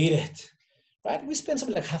 did it. Right? We spent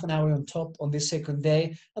something like half an hour on top on this second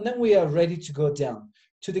day, and then we are ready to go down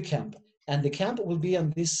to the camp. And the camp will be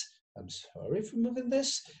on this, I'm sorry for moving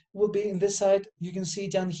this, will be in this side. You can see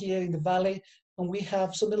down here in the valley, and we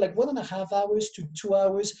have something like 1.5 hours to 2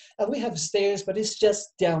 hours, and we have stairs, but it's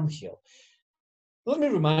just downhill. Let me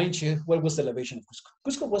remind you, what was the elevation of Cusco?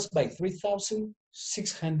 Cusco was by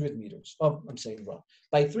 3,600 meters. Oh, I'm saying wrong.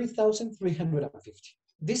 By 3,350.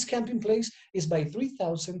 This camping place is by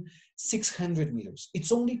 3,600 meters.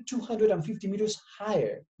 It's only 250 meters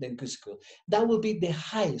higher than Cusco. That will be the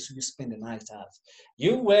highest you spend the night at.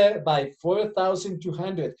 You were by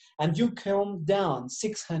 4,200 and you come down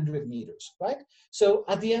 600 meters, right? So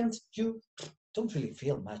at the end, you don't really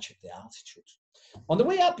feel much of the altitude. On the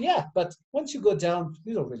way up, yeah, but once you go down,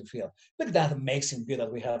 you don't really feel. Look at that amazing view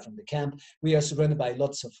that we have from the camp. We are surrounded by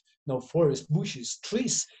lots of forest, bushes,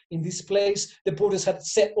 trees in this place. The porters had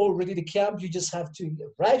set already the camp. You just have to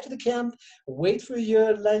arrive to the camp, wait for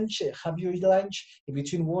your lunch, have your lunch in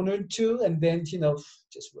between 1 or 2, and then,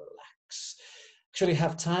 just relax. Actually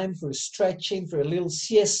have time for stretching, for a little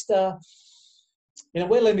siesta. In a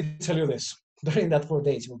way, let me tell you this. During that 4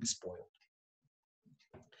 days, you will be spoiled.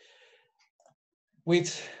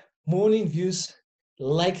 With morning views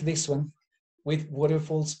like this one, with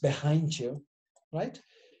waterfalls behind you, right?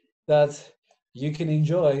 That you can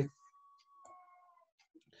enjoy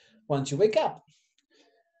once you wake up.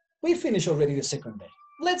 We finished already the second day.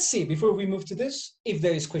 Let's see, before we move to this, if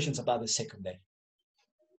there is questions about the second day.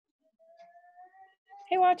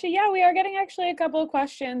 Hey, Wachi. Yeah, we are getting actually a couple of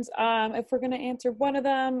questions. If we're going to answer one of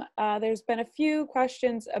them, there's been a few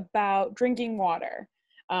questions about drinking water.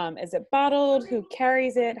 Is it bottled? Who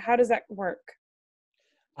carries it? How does that work?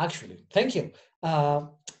 Actually, thank you.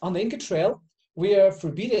 On the Inca Trail, we are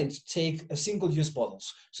forbidden to take single-use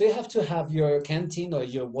bottles. So you have to have your canteen or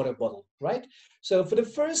your water bottle, right? So for the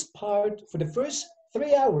first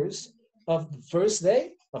 3 hours of the first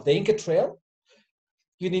day of the Inca Trail,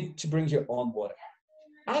 you need to bring your own water.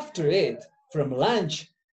 After it, from lunch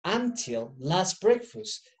until last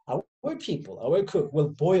breakfast, our people, our cook will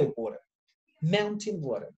boil water, mountain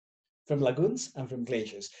water, from lagoons and from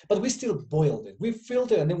glaciers, but we still boiled it. We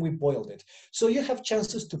filtered and then we boiled it. So you have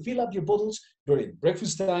chances to fill up your bottles during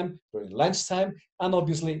breakfast time, during lunchtime, and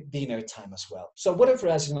obviously dinner time as well. So water for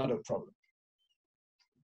us is not a problem.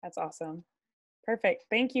 That's awesome. Perfect.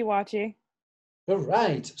 Thank you, Wachi. All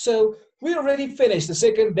right. So we already finished the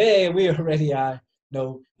second day. We already are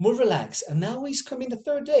more relaxed. And now is coming the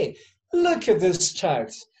third day. Look at this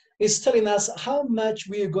chart. It's telling us how much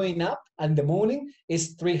we are going up. And the morning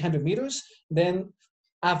is 300 meters. Then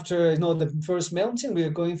after the first mountain, we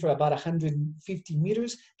are going for about 150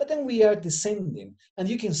 meters. But then we are descending. And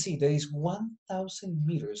you can see there is 1,000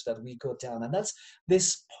 meters that we go down. And that's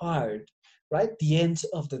this part, right? The end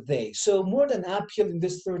of the day. So more than uphill in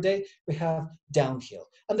this third day, we have downhill.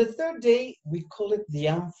 And the third day, we call it the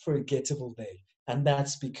unforgettable day. And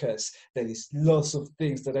that's because there is lots of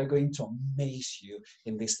things that are going to amaze you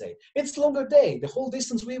in this day. It's a longer day. The whole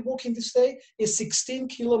distance we walk in this day is 16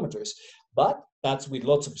 kilometers, but that's with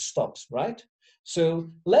lots of stops, right? So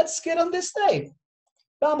let's get on this day.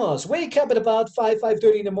 Vamos, wake up at about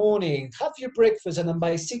 5:30 in the morning, have your breakfast, and then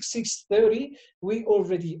by 6:30, we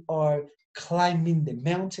already are climbing the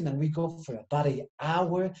mountain, and we go for about an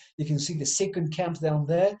hour. You can see the second camp down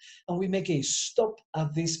there, and we make a stop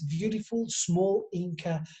at this beautiful small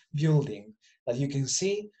Inca building that you can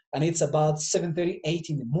see, and it's about 7:30, 8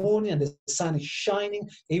 in the morning, and the sun is shining.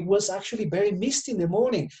 It was actually very misty in the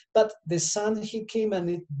morning, but the sun came and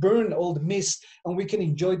it burned all the mist, and we can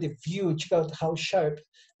enjoy the view. Check out how sharp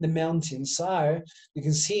the mountains are. You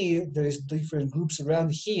can see there's different groups around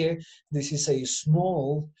here. This is a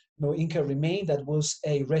small Inca remain that was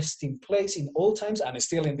a resting place in old times and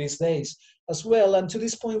still in these days as well. And to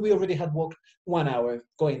this point, we already had walked 1 hour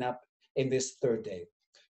going up in this third day.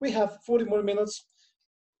 We have 40 more minutes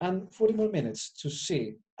and 40 more minutes to see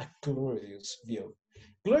a glorious view.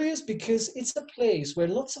 Glorious because it's a place where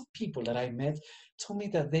lots of people that I met told me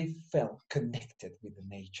that they felt connected with the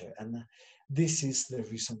nature. And this is the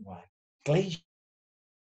reason why. Glacier,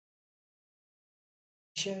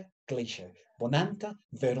 Bonanta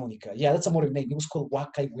Veronica. Yeah, that's a modern name. It was called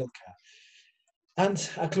Wakai Wilka. And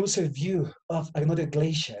a closer view of another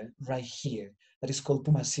glacier right here that is called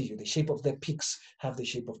Pumasillo. The shape of the peaks have the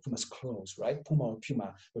shape of Puma's claws, right? Puma or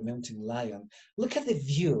Puma or mountain lion. Look at the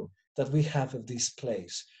view that we have of this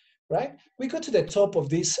place, right? We go to the top of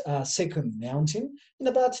this second mountain in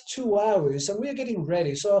about 2 hours, and we are getting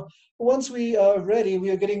ready. So once we are ready, we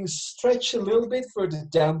are getting stretched a little bit for the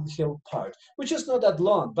downhill part, which is not that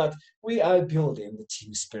long, but we are building the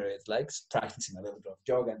team spirit, like practicing a little bit of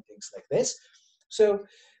yoga and things like this. So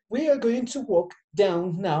we are going to walk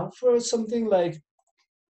down now for something like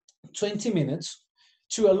 20 minutes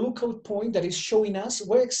to a lookout point that is showing us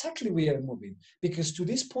where exactly we are moving, because to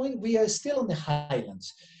this point, we are still on the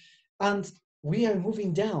highlands. And we are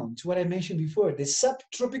moving down to what I mentioned before, the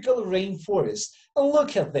subtropical rainforest. And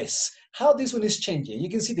look at this, how this one is changing. You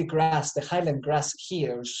can see the grass, the highland grass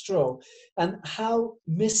here, straw, and how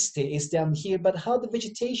misty is down here, but how the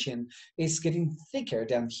vegetation is getting thicker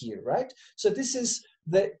down here, right? So this is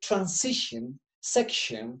the transition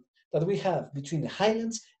section that we have between the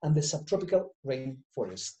highlands and the subtropical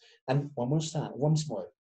rainforest. And once more,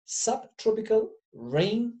 subtropical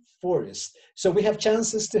rainforest. So we have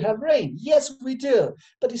chances to have rain. Yes, we do,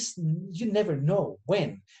 but you never know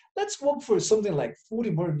when. Let's walk for something like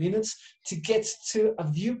 40 more minutes to get to a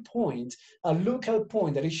viewpoint, a lookout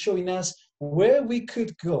point that is showing us where we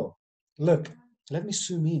could go. Look, let me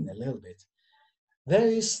zoom in a little bit. There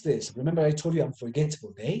is this. Remember I told you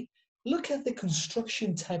unforgettable day? Look at the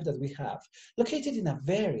construction type that we have, located in a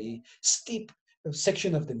very steep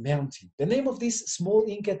section of the mountain. The name of this small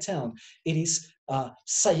Inca town, it is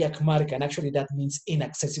Sayakmarca, and actually that means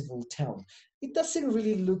inaccessible town. It doesn't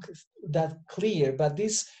really look that clear, but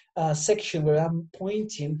this section where I'm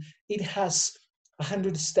pointing, it has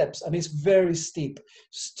 100 steps and it's very steep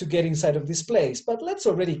to get inside of this place. But let's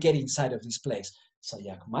already get inside of this place.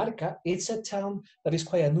 Sayakmarca, it's a town that is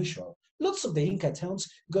quite unusual. Lots of the Inca towns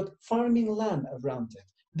got farming land around it.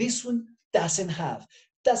 This one doesn't have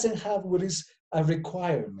what is a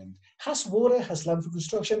requirement. Has water, has land for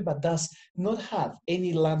construction, but does not have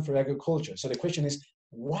any land for agriculture. So the question is,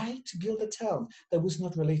 why to build a town that was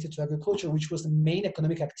not related to agriculture, which was the main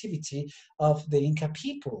economic activity of the Inca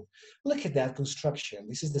people? Look at that construction.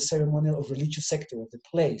 This is the ceremonial or religious sector of the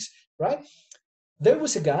place, right? There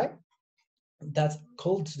was a guy that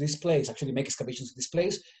called this place, actually make excavations in this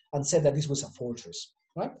place, and said that this was a fortress,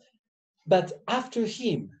 right? But after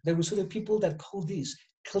him, there was other people that called this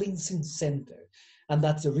cleansing center. And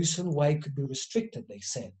that's the reason why it could be restricted, they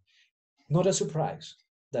said. Not a surprise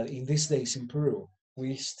that in these days in Peru,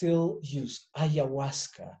 we still use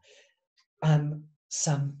ayahuasca and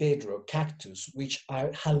San Pedro cactus, which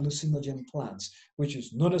are hallucinogen plants, which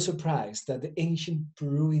is not a surprise that the ancient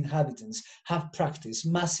Peru inhabitants have practiced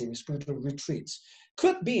massive spiritual retreats.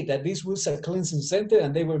 Could be that this was a cleansing center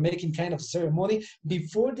and they were making kind of ceremony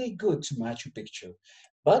before they go to Machu Picchu.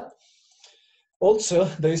 But also,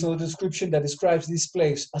 there is no description that describes this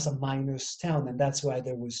place as a miner's town, and that's why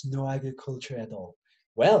there was no agriculture at all.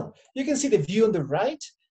 Well, you can see the view on the right.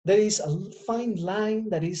 There is a fine line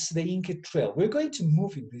that is the Inca Trail. We're going to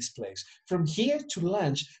move in this place. From here to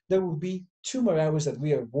lunch, there will be 2 more hours that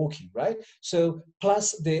we are walking, right? So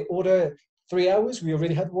plus the other 3 hours, we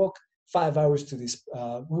already had walked 5 hours to this.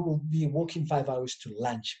 We will be walking 5 hours to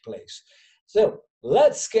lunch place. So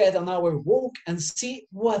let's get on our walk and see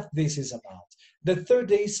what this is about. The third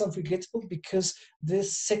day is unforgettable because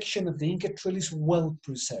this section of the Inca Trail is well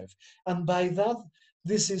preserved. And by that,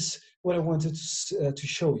 this is what I wanted to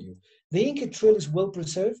show you. The Inca Trail is well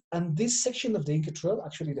preserved, and this section of the Inca Trail,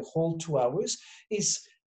 actually the whole 2 hours, is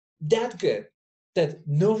that good that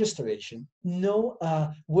no restoration, no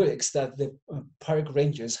works that the park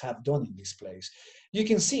rangers have done in this place. You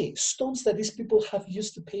can see stones that these people have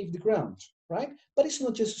used to pave the ground, right? But it's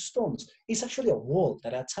not just stones. It's actually a wall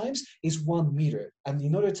that at times is 1 meter, and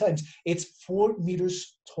in other times it's 4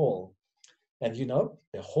 meters tall. And you know,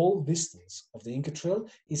 the whole distance of the Inca Trail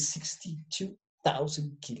is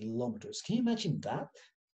 62,000 kilometers. Can you imagine that?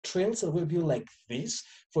 Trails that will be like this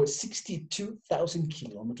for 62,000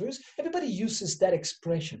 kilometers. Everybody uses that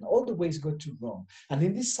expression. All the ways go to Rome. And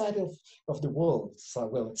in this side of the world, so,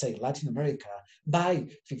 well, let's say Latin America, by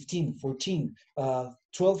 15, 14,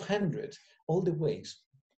 1200, all the ways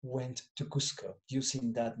went to Cusco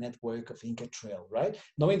using that network of Inca Trail, right?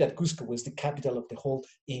 Knowing that Cusco was the capital of the whole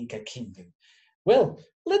Inca kingdom. Well,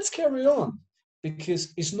 let's carry on,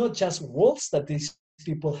 because it's not just walls that these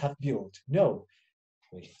people have built. No,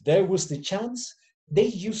 if there was the chance, they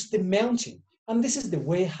used the mountain. And this is the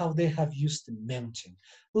way how they have used the mountain.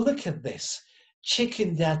 Look at this. Check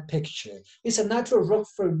in that picture. It's a natural rock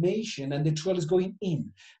formation and the trail is going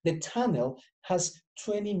in. The tunnel has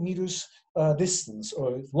 20 meters distance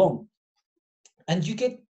or long. And you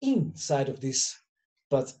get inside of this,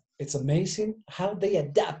 but it's amazing how they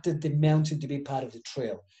adapted the mountain to be part of the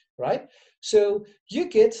trail, right? So you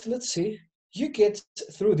get, let's see, you get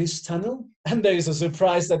through this tunnel and there is a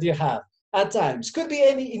surprise that you have at times. Could be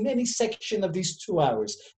in any section of these 2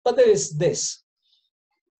 hours, but there is this.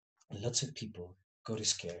 Lots of people got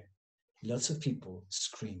scared. Lots of people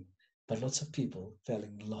scream, but lots of people fell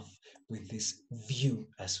in love with this view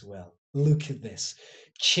as well. Look at this.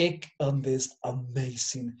 Check on this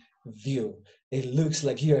amazing view. It looks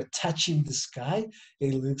like you're touching the sky.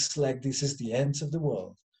 It looks like this is the end of the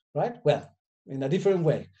world, right? Well, in a different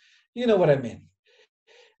way. You know what I mean.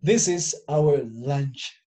 This is our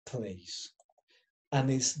lunch place, and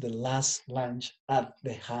it's the last lunch at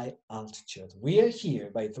the high altitude. We are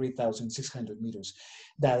here by 3,600 meters.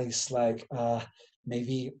 That is like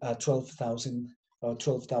maybe 12,000 or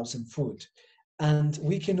 12,000 foot. And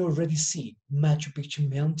we can already see Machu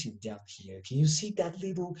Picchu mountain down here. Can you see that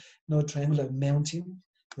little triangular mountain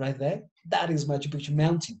right there? That is Machu Picchu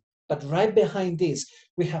mountain. But right behind this,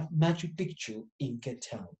 we have Machu Picchu Inca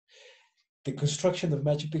town. The construction of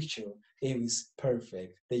Machu Picchu is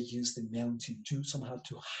perfect. They use the mountain to somehow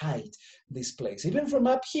to hide this place. Even from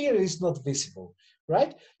up here, it's not visible,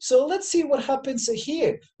 right? So let's see what happens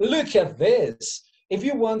here. Look at this. If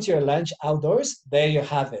you want your lunch outdoors, there you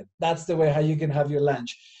have it. That's the way how you can have your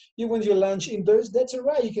lunch. You want your lunch indoors, that's all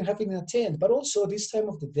right. You can have it in a tent. But also this time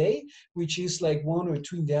of the day, which is like 1 or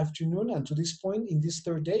 2 in the afternoon, and to this point, in this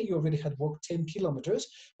third day, you already had walked 10 kilometers,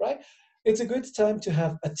 right? It's a good time to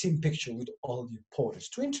have a team picture with all your porters,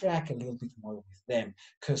 to interact a little bit more with them.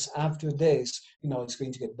 Because after this, it's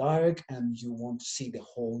going to get dark and you want to see the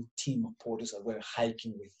whole team of porters that were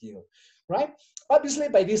hiking with you, right? Obviously,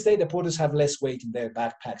 by this day, the porters have less weight in their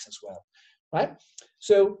backpacks as well, right?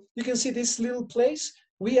 So you can see this little place.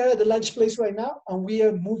 We are at the lunch place right now, and we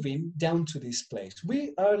are moving down to this place.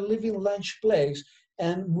 We are leaving lunch place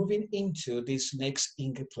and moving into this next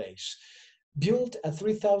Inca place. Built at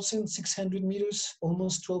 3,600 meters,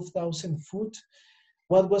 almost 12,000 foot.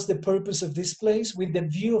 What was the purpose of this place? With the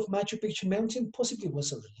view of Machu Picchu mountain, possibly it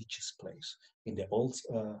was a religious place. In the old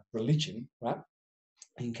religion, right?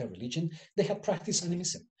 Inca religion, they had practiced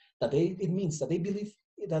animism. It means that they believe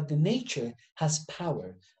that the nature has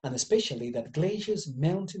power, and especially that glaciers,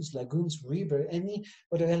 mountains, lagoons, river, any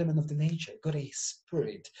other element of the nature got a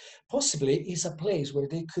spirit. Possibly is a place where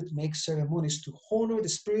they could make ceremonies to honor the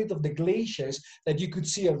spirit of the glaciers that you could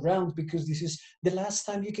see around, because this is the last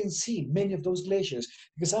time you can see many of those glaciers,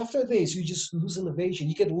 because after this you just lose elevation,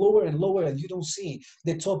 you get lower and lower and you don't see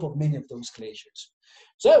the top of many of those glaciers.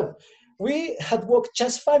 So we had walked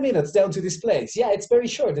just 5 minutes down to this place. Yeah, it's very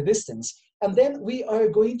short, the distance. And then we are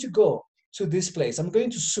going to go to this place. I'm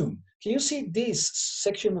going to zoom. Can you see this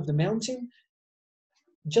section of the mountain?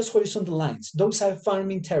 Just horizontal lines. Those are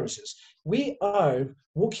farming terraces. We are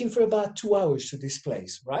walking for about 2 hours to this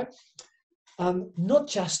place, right? Not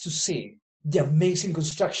just to see the amazing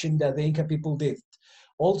construction that the Inca people did,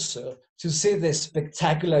 also to see the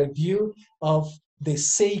spectacular view of the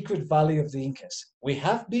sacred valley of the Incas. We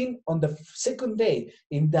have been on the second day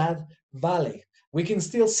in that valley. We can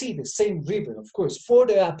still see the same river, of course,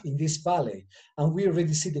 further up in this valley, and we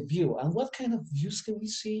already see the view. And what kind of views can we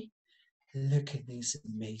see? Look at this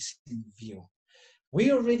amazing view.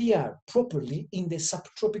 We already are properly in the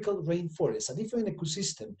subtropical rainforest, a different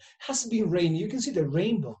ecosystem. Has been raining. You can see the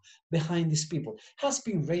rainbow behind these people. Has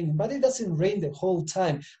been raining, but it doesn't rain the whole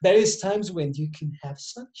time. There is times when you can have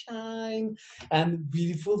sunshine and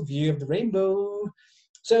beautiful view of the rainbow.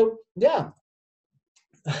 So yeah,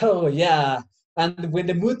 oh yeah. And when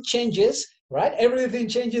the mood changes, right, everything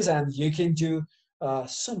changes, and you can do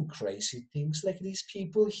some crazy things like these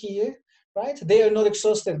people here. Right? They are not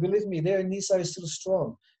exhausted. Believe me, their knees are still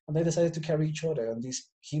strong. And they decided to carry each other on this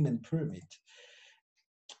human pyramid.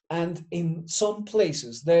 And in some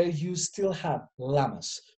places, there you still have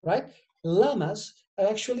llamas, right? Llamas are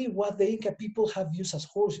actually what the Inca people have used as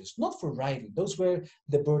horses, not for riding. Those were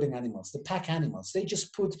the burden animals, the pack animals. They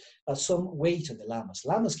just put some weight on the llamas.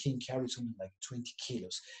 Llamas can carry something like 20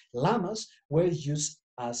 kilos. Llamas were used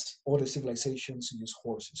as other civilizations use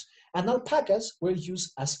horses. And alpacas were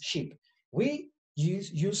used as sheep. We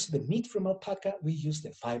use the meat from alpaca, we use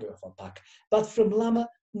the fiber of alpaca. But from llama,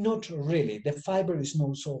 not really. The fiber is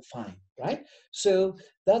not so fine, right? So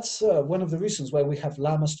that's one of the reasons why we have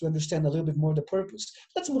llamas, to understand a little bit more the purpose.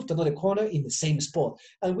 Let's move to another corner in the same spot,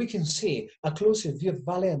 and we can see a closer view of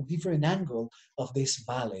valley and different angle of this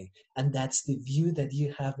valley. And that's the view that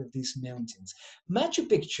you have of these mountains. Machu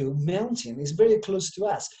Picchu mountain is very close to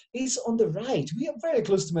us. It's on the right. We are very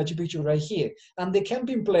close to Machu Picchu right here. And the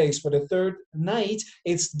camping place for the third night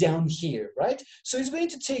is down here, right? So it's going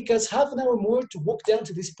to take us half an hour more to walk down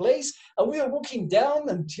to this place. And we are walking down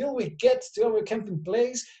until we get to our camping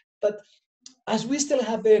place. But as we still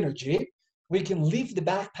have energy, we can leave the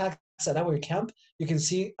backpacks at our camp. You can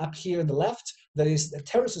see up here on the left, there is the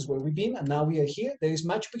terraces where we've been, and now we are here. There is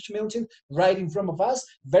Machu Picchu mountain right in front of us,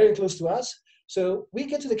 very close to us. So we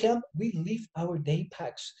get to the camp, we leave our day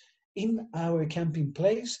packs in our camping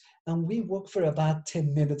place, and we walk for about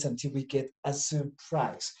 10 minutes until we get a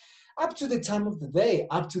surprise. Up to the time of the day,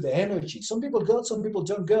 up to the energy. Some people go, some people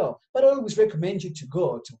don't go, but I always recommend you to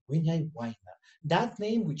go to Huayna. That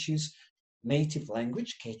name, which is native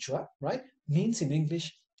language, Quechua, right, means in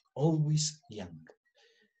English, always young.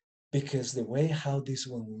 Because the way how this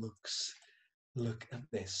one looks, look at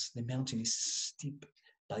this. The mountain is steep.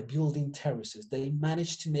 By building terraces, they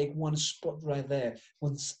managed to make one spot right there,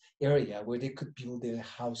 one area where they could build their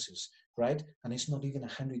houses, right? And it's not even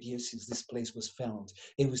 100 years since this place was found.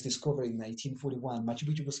 It was discovered in 1941. Machu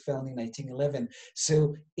Picchu was found in 1911.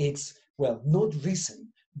 So it's, well, not recent,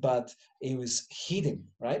 but it was hidden,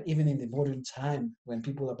 right? Even in the modern time, when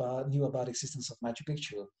people knew about the existence of Machu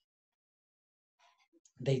Picchu,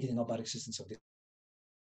 they didn't know about the existence of this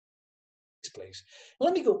place.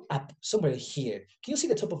 Let me go up somewhere here. Can you see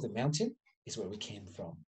the top of the mountain? Is where we came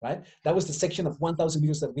from, right? That was the section of 1,000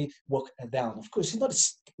 meters that we walked down. Of course, it's not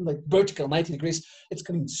like vertical 90 degrees. It's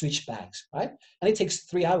coming in switchbacks, right? And it takes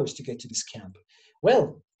 3 hours to get to this camp.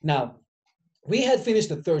 Well, now, we had finished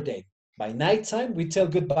the third day. By nighttime, we tell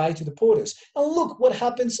goodbye to the porters. And look what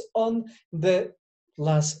happens on the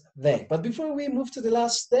last day. But before we move to the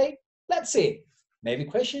last day, let's see. Maybe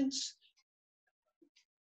questions?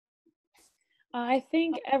 I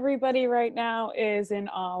think everybody right now is in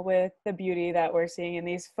awe with the beauty that we're seeing in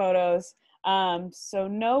these photos. So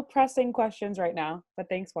no pressing questions right now, but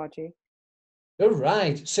thanks, Wachi. All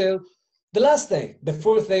right. So the last day, the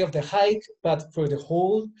fourth day of the hike, but for the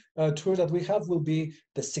whole tour that we have will be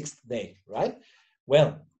the 6th day, right?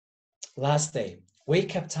 Well, last day,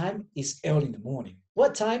 wake up time is early in the morning.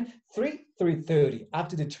 What time? 3:30, up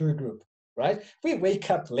to the tour group, right? We wake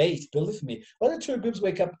up late, believe me. Other tour groups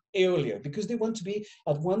wake up earlier because they want to be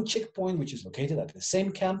at one checkpoint, which is located at the same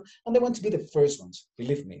camp, and they want to be the first ones.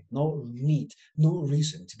 Believe me, no need, no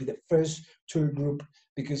reason to be the first tour group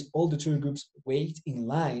because all the tour groups wait in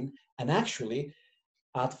line, and actually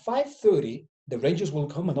at 5:30, the rangers will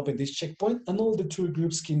come and open this checkpoint and all the tour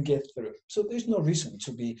groups can get through. So there's no reason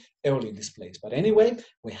to be early in this place. But anyway,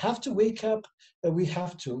 we have to wake up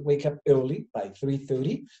early by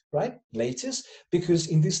 3:30, right? Latest, because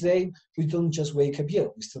in this day, we don't just wake up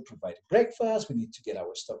yet. We still provide breakfast. We need to get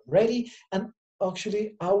our stuff ready. And actually,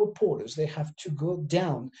 our porters, they have to go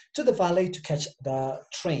down to the valley to catch the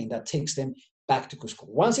train that takes them back to Cusco.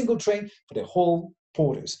 One single train for the whole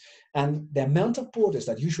porters. And the amount of porters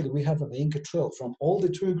that usually we have on the Inca Trail from all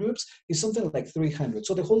the tour groups is something like 300.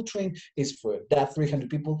 So the whole train is for that 300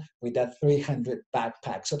 people with that 300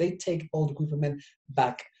 backpacks. So they take all the equipment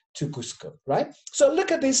back to Cusco, right? So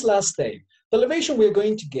look at this last day. The elevation we're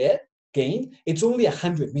going to gain, it's only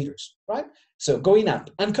 100 meters, right? So going up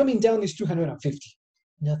and coming down is 250,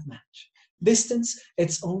 not much. Distance,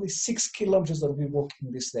 it's only 6 kilometers that we walk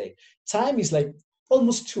in this day. Time is like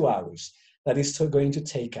almost 2 hours that is going to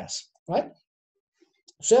take us, right?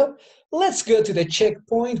 So let's go to the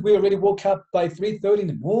checkpoint. We already woke up by 3:30 in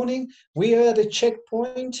the morning. We are at the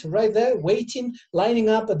checkpoint right there, waiting, lining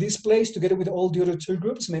up at this place together with all the other tour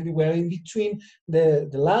groups. Maybe we're in between the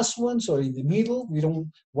last ones or in the middle. We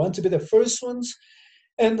don't want to be the first ones.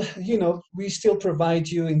 And, you know, we still provide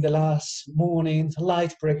you in the last morning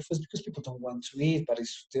light breakfast because people don't want to eat, but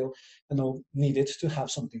it's still, you know, needed to have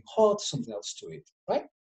something hot, something else to eat, right?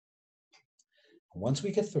 Once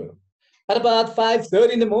we get through, at about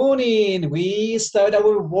 5:30 in the morning, we start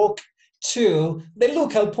our walk to the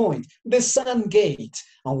local point, the Sun Gate.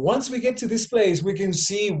 And once we get to this place, we can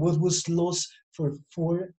see what was lost for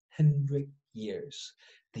 400 years.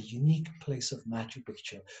 The unique place of Machu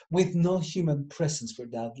Picchu, with no human presence for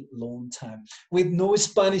that long time, with no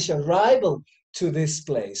Spanish arrival to this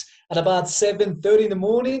place. At about 7:30 in the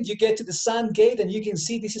morning, you get to the Sun Gate and you can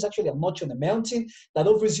see this is actually a notch on the mountain that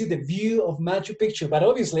offers you the view of Machu Picchu. But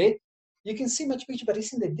obviously, you can see Machu Picchu, but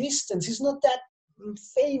it's in the distance. It's not that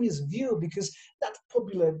famous view because that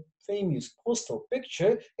popular famous postal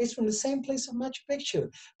picture is from the same place of Machu Picchu.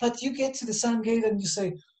 But you get to the Sun Gate and you say,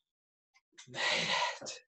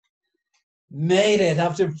 made it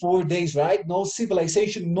after 4 days, right? No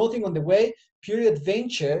civilization, nothing on the way, pure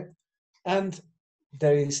adventure. And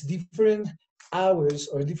there is different hours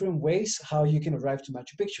or different ways how you can arrive to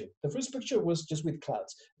Machu Picchu. The first picture was just with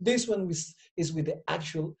clouds. This one is with the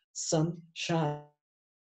actual sun shining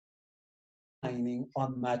on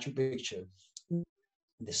Machu Picchu.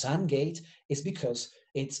 The Sun Gate is because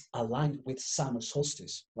it's aligned with summer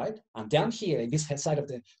solstice, right? And down here in this side of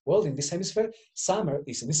the world, in this hemisphere, summer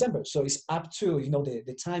is in December. So it's up to, you know,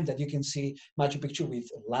 the time that you can see Machu Picchu with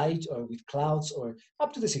light or with clouds or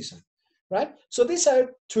up to the season, right? So these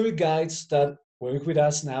are tour guides that work with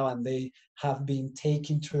us now, and they have been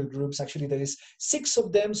taking tour groups. Actually, there is 6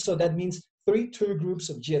 of them. So that means 3 tour groups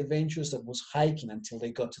of Gadventures that was hiking until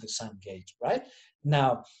they got to the Sun Gate, right?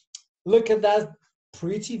 Now, look at that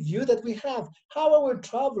pretty view that we have, how our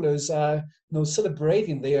travelers are, you know,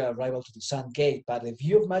 celebrating their arrival to the Sun Gate, but the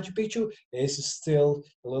view of Machu Picchu is still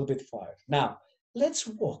a little bit far. Now, let's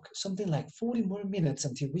walk something like 40 more minutes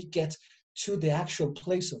until we get to the actual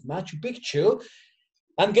place of Machu Picchu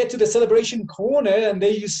and get to the celebration corner, and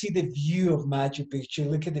there you see the view of Machu Picchu.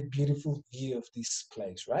 Look at the beautiful view of this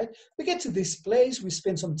place, right? We get to this place, we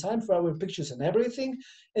spend some time for our pictures and everything,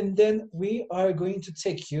 and then we are going to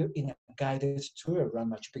take you in a guided tour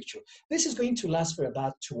around Machu Picchu. This is going to last for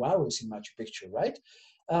about 2 hours in Machu Picchu, right?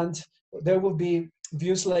 And there will be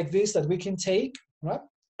views like this that we can take, right?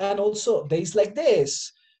 And also days like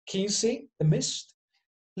this. Can you see the mist?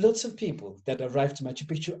 Lots of people that arrived to Machu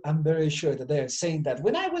Picchu, I'm very sure that they are saying that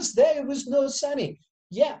when I was there, it was no sunny.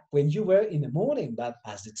 Yeah, when you were in the morning, but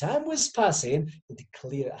as the time was passing, it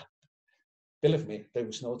cleared up. Believe me, there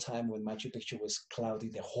was no time when Machu Picchu was cloudy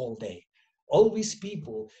the whole day. Always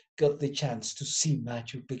people got the chance to see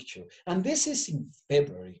Machu Picchu. And this is in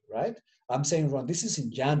February, right? I'm saying wrong, this is in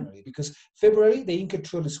January, because February, the Inca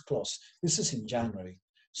Trail is closed. This is in January.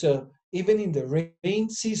 So even in the rain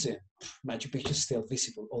season, Machu Picchu is still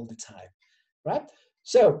visible all the time, right?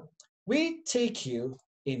 So we take you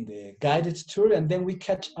in the guided tour, and then we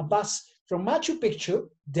catch a bus from Machu Picchu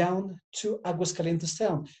down to Aguascalientes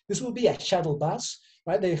town. This will be a shuttle bus,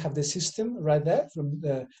 right? They have the system right there from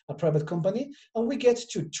a private company, and we get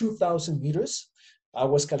to 2,000 meters,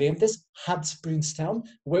 Aguascalientes, Hot Springs town,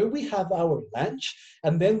 where we have our lunch,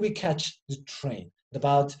 and then we catch the train.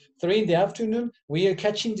 About 3 in the afternoon, we are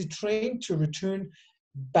catching the train to return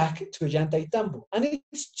back to Ollantaytambo. And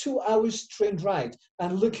it's 2 hours train ride.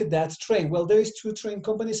 And look at that train. Well, there is two train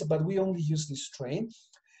companies, but we only use this train.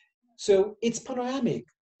 So it's panoramic.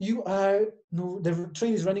 You are, no, the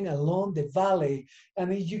train is running along the valley,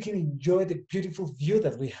 and you can enjoy the beautiful view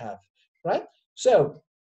that we have, right? So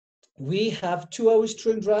we have 2 hours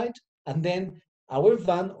train ride, and then our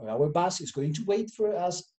van or our bus is going to wait for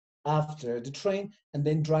us after the train and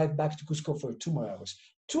then drive back to Cusco for 2 more hours.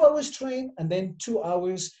 2 hours train and then 2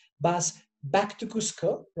 hours bus back to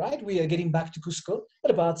Cusco, right? We are getting back to Cusco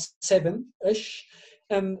at about 7-ish.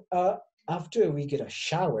 And after we get a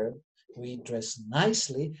shower, we dress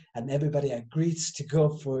nicely and everybody agrees to go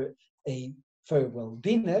for a farewell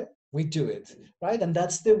dinner. We do it, right? And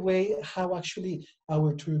that's the way how actually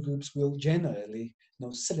our tour groups will generally,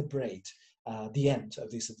 celebrate the end of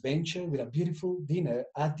this adventure with a beautiful dinner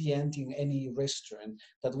at the end in any restaurant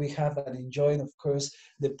that we have and enjoying, of course,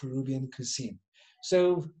 the Peruvian cuisine.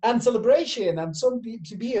 So, and celebration and some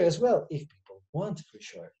beer as well, if people want, for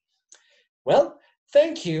sure. Well,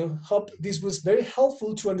 thank you. Hope this was very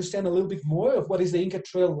helpful to understand a little bit more of what is the Inca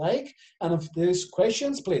Trail like. And if there's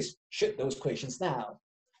questions, please shoot those questions now.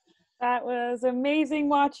 That was amazing,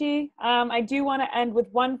 Wachi. I do want to end with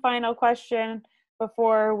one final question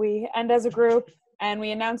before we end as a group and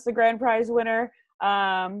we announce the grand prize winner.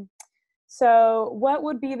 So what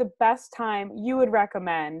would be the best time you would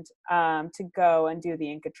recommend to go and do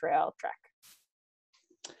the Inca Trail trek?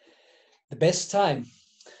 The best time.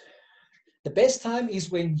 The best time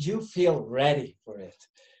is when you feel ready for it.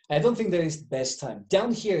 I don't think there is the best time,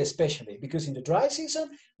 down here especially, because in the dry season,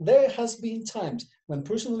 there has been times when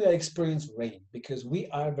personally I experienced rain, because we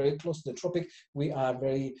are very close to the tropic, we are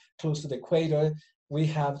very close to the equator, we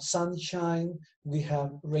have sunshine, we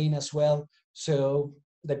have rain as well. So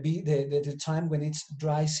the time when it's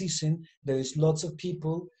dry season, there is lots of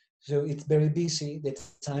people, so it's very busy. The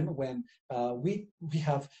time when we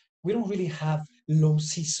don't really have low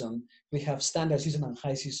season. We have standard season and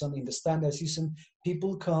high season. In the standard season,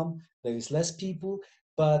 people come, there is less people,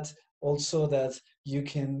 but also that you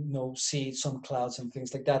can see some clouds and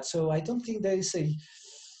things like that. So I don't think there is a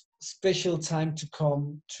special time to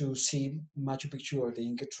come to see Machu Picchu or the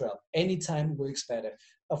Inca Trail. Anytime works better.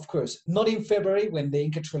 Of course, not in February when the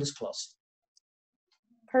Inca Trail is closed.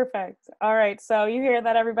 Perfect. All right. So you hear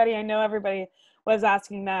that, everybody. I know everybody was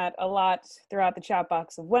asking that a lot throughout the chat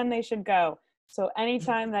box of when they should go. So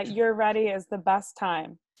anytime that you're ready is the best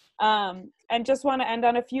time. And just want to end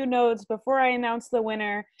on a few notes before I announce the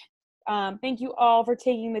winner. Thank you all for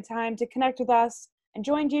taking the time to connect with us and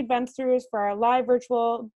join Gadventures for our live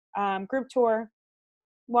virtual group tour.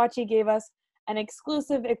 Wachi gave us an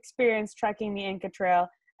exclusive experience trekking the Inca Trail,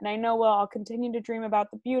 and I know we'll all continue to dream about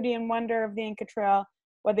the beauty and wonder of the Inca Trail,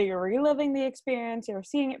 whether you're reliving the experience or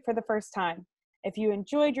seeing it for the first time. If you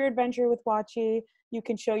enjoyed your adventure with Wachi, you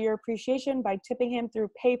can show your appreciation by tipping him through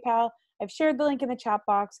PayPal. I've shared the link in the chat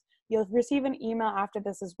box. You'll receive an email after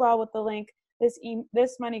this as well with the link. This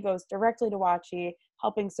money goes directly to Wachi,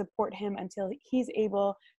 helping support him until he's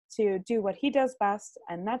able to do what he does best,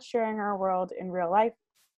 and that's sharing our world in real life.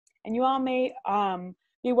 And you all may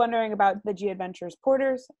be wondering about the Gadventures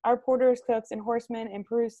porters. Our porters, cooks, and horsemen in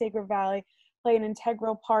Peru's Sacred Valley play an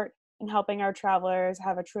integral part in helping our travelers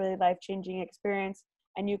have a truly life-changing experience,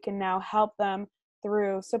 and you can now help them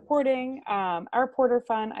through supporting our Porter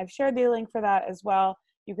Fund. I've shared the link for that as well.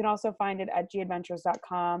 You can also find it at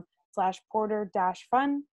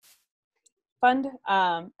gadventures.com/porter-fund.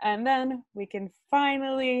 And then we can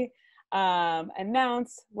finally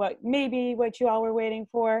announce what you all were waiting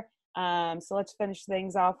for. So let's finish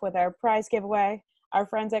things off with our prize giveaway. Our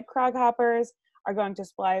friends at Craghoppers are going to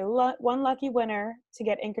supply one lucky winner to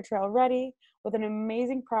get Inca Trail ready with an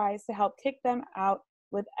amazing prize to help kick them out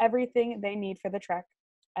with everything they need for the trek.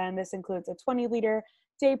 And this includes a 20-liter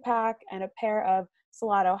day pack and a pair of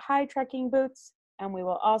Salado high trekking boots. And we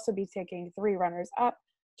will also be taking 3 runners up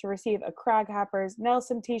to receive a Craghoppers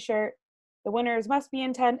Nelson t-shirt. The winners must be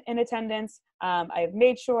in attendance. I've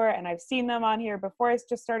made sure, and I've seen them on here before I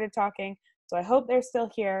just started talking, so I hope they're still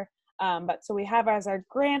here. So we have as our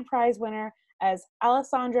grand prize winner as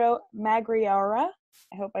Alessandro Magriora.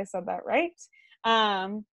 I hope I said that right.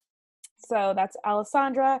 So that's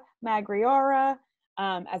Alessandra Magriora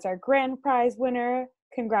as our grand prize winner.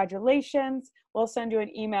 Congratulations. We'll send you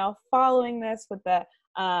an email following this with the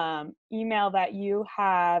email that you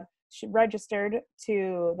have registered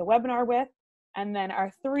to the webinar with. And then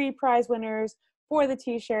our 3 prize winners for the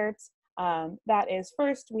t-shirts. That is,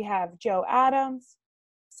 first we have Joe Adams.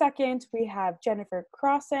 Second, we have Jennifer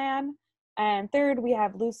Crossan. And third, we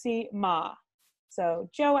have Lucy Ma. So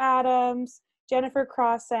Joe Adams, Jennifer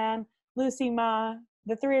Crossan, Lucy Ma,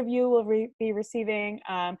 the three of you will be receiving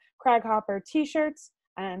Crag Hopper t-shirts.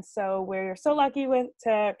 And so we're so lucky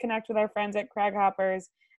to connect with our friends at Crag Hoppers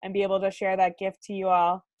and be able to share that gift to you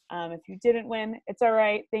all. If you didn't win, it's all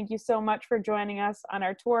right. Thank you so much for joining us on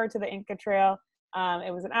our tour to the Inca Trail.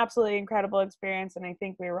 It was an absolutely incredible experience, and I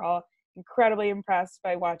think we were all incredibly impressed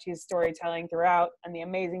by Wachi's storytelling throughout and the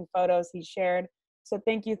amazing photos he shared. So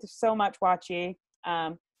thank you so much, Wachi.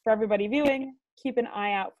 For everybody viewing, keep an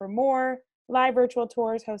eye out for more live virtual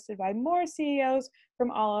tours hosted by more CEOs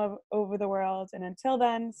from all over the world. And until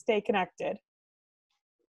then, stay connected.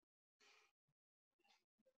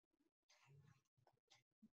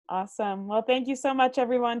 Awesome. Well, thank you so much,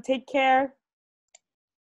 everyone. Take care.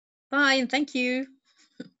 Bye, and thank you.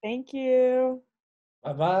 Thank you.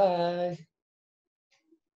 Bye-bye.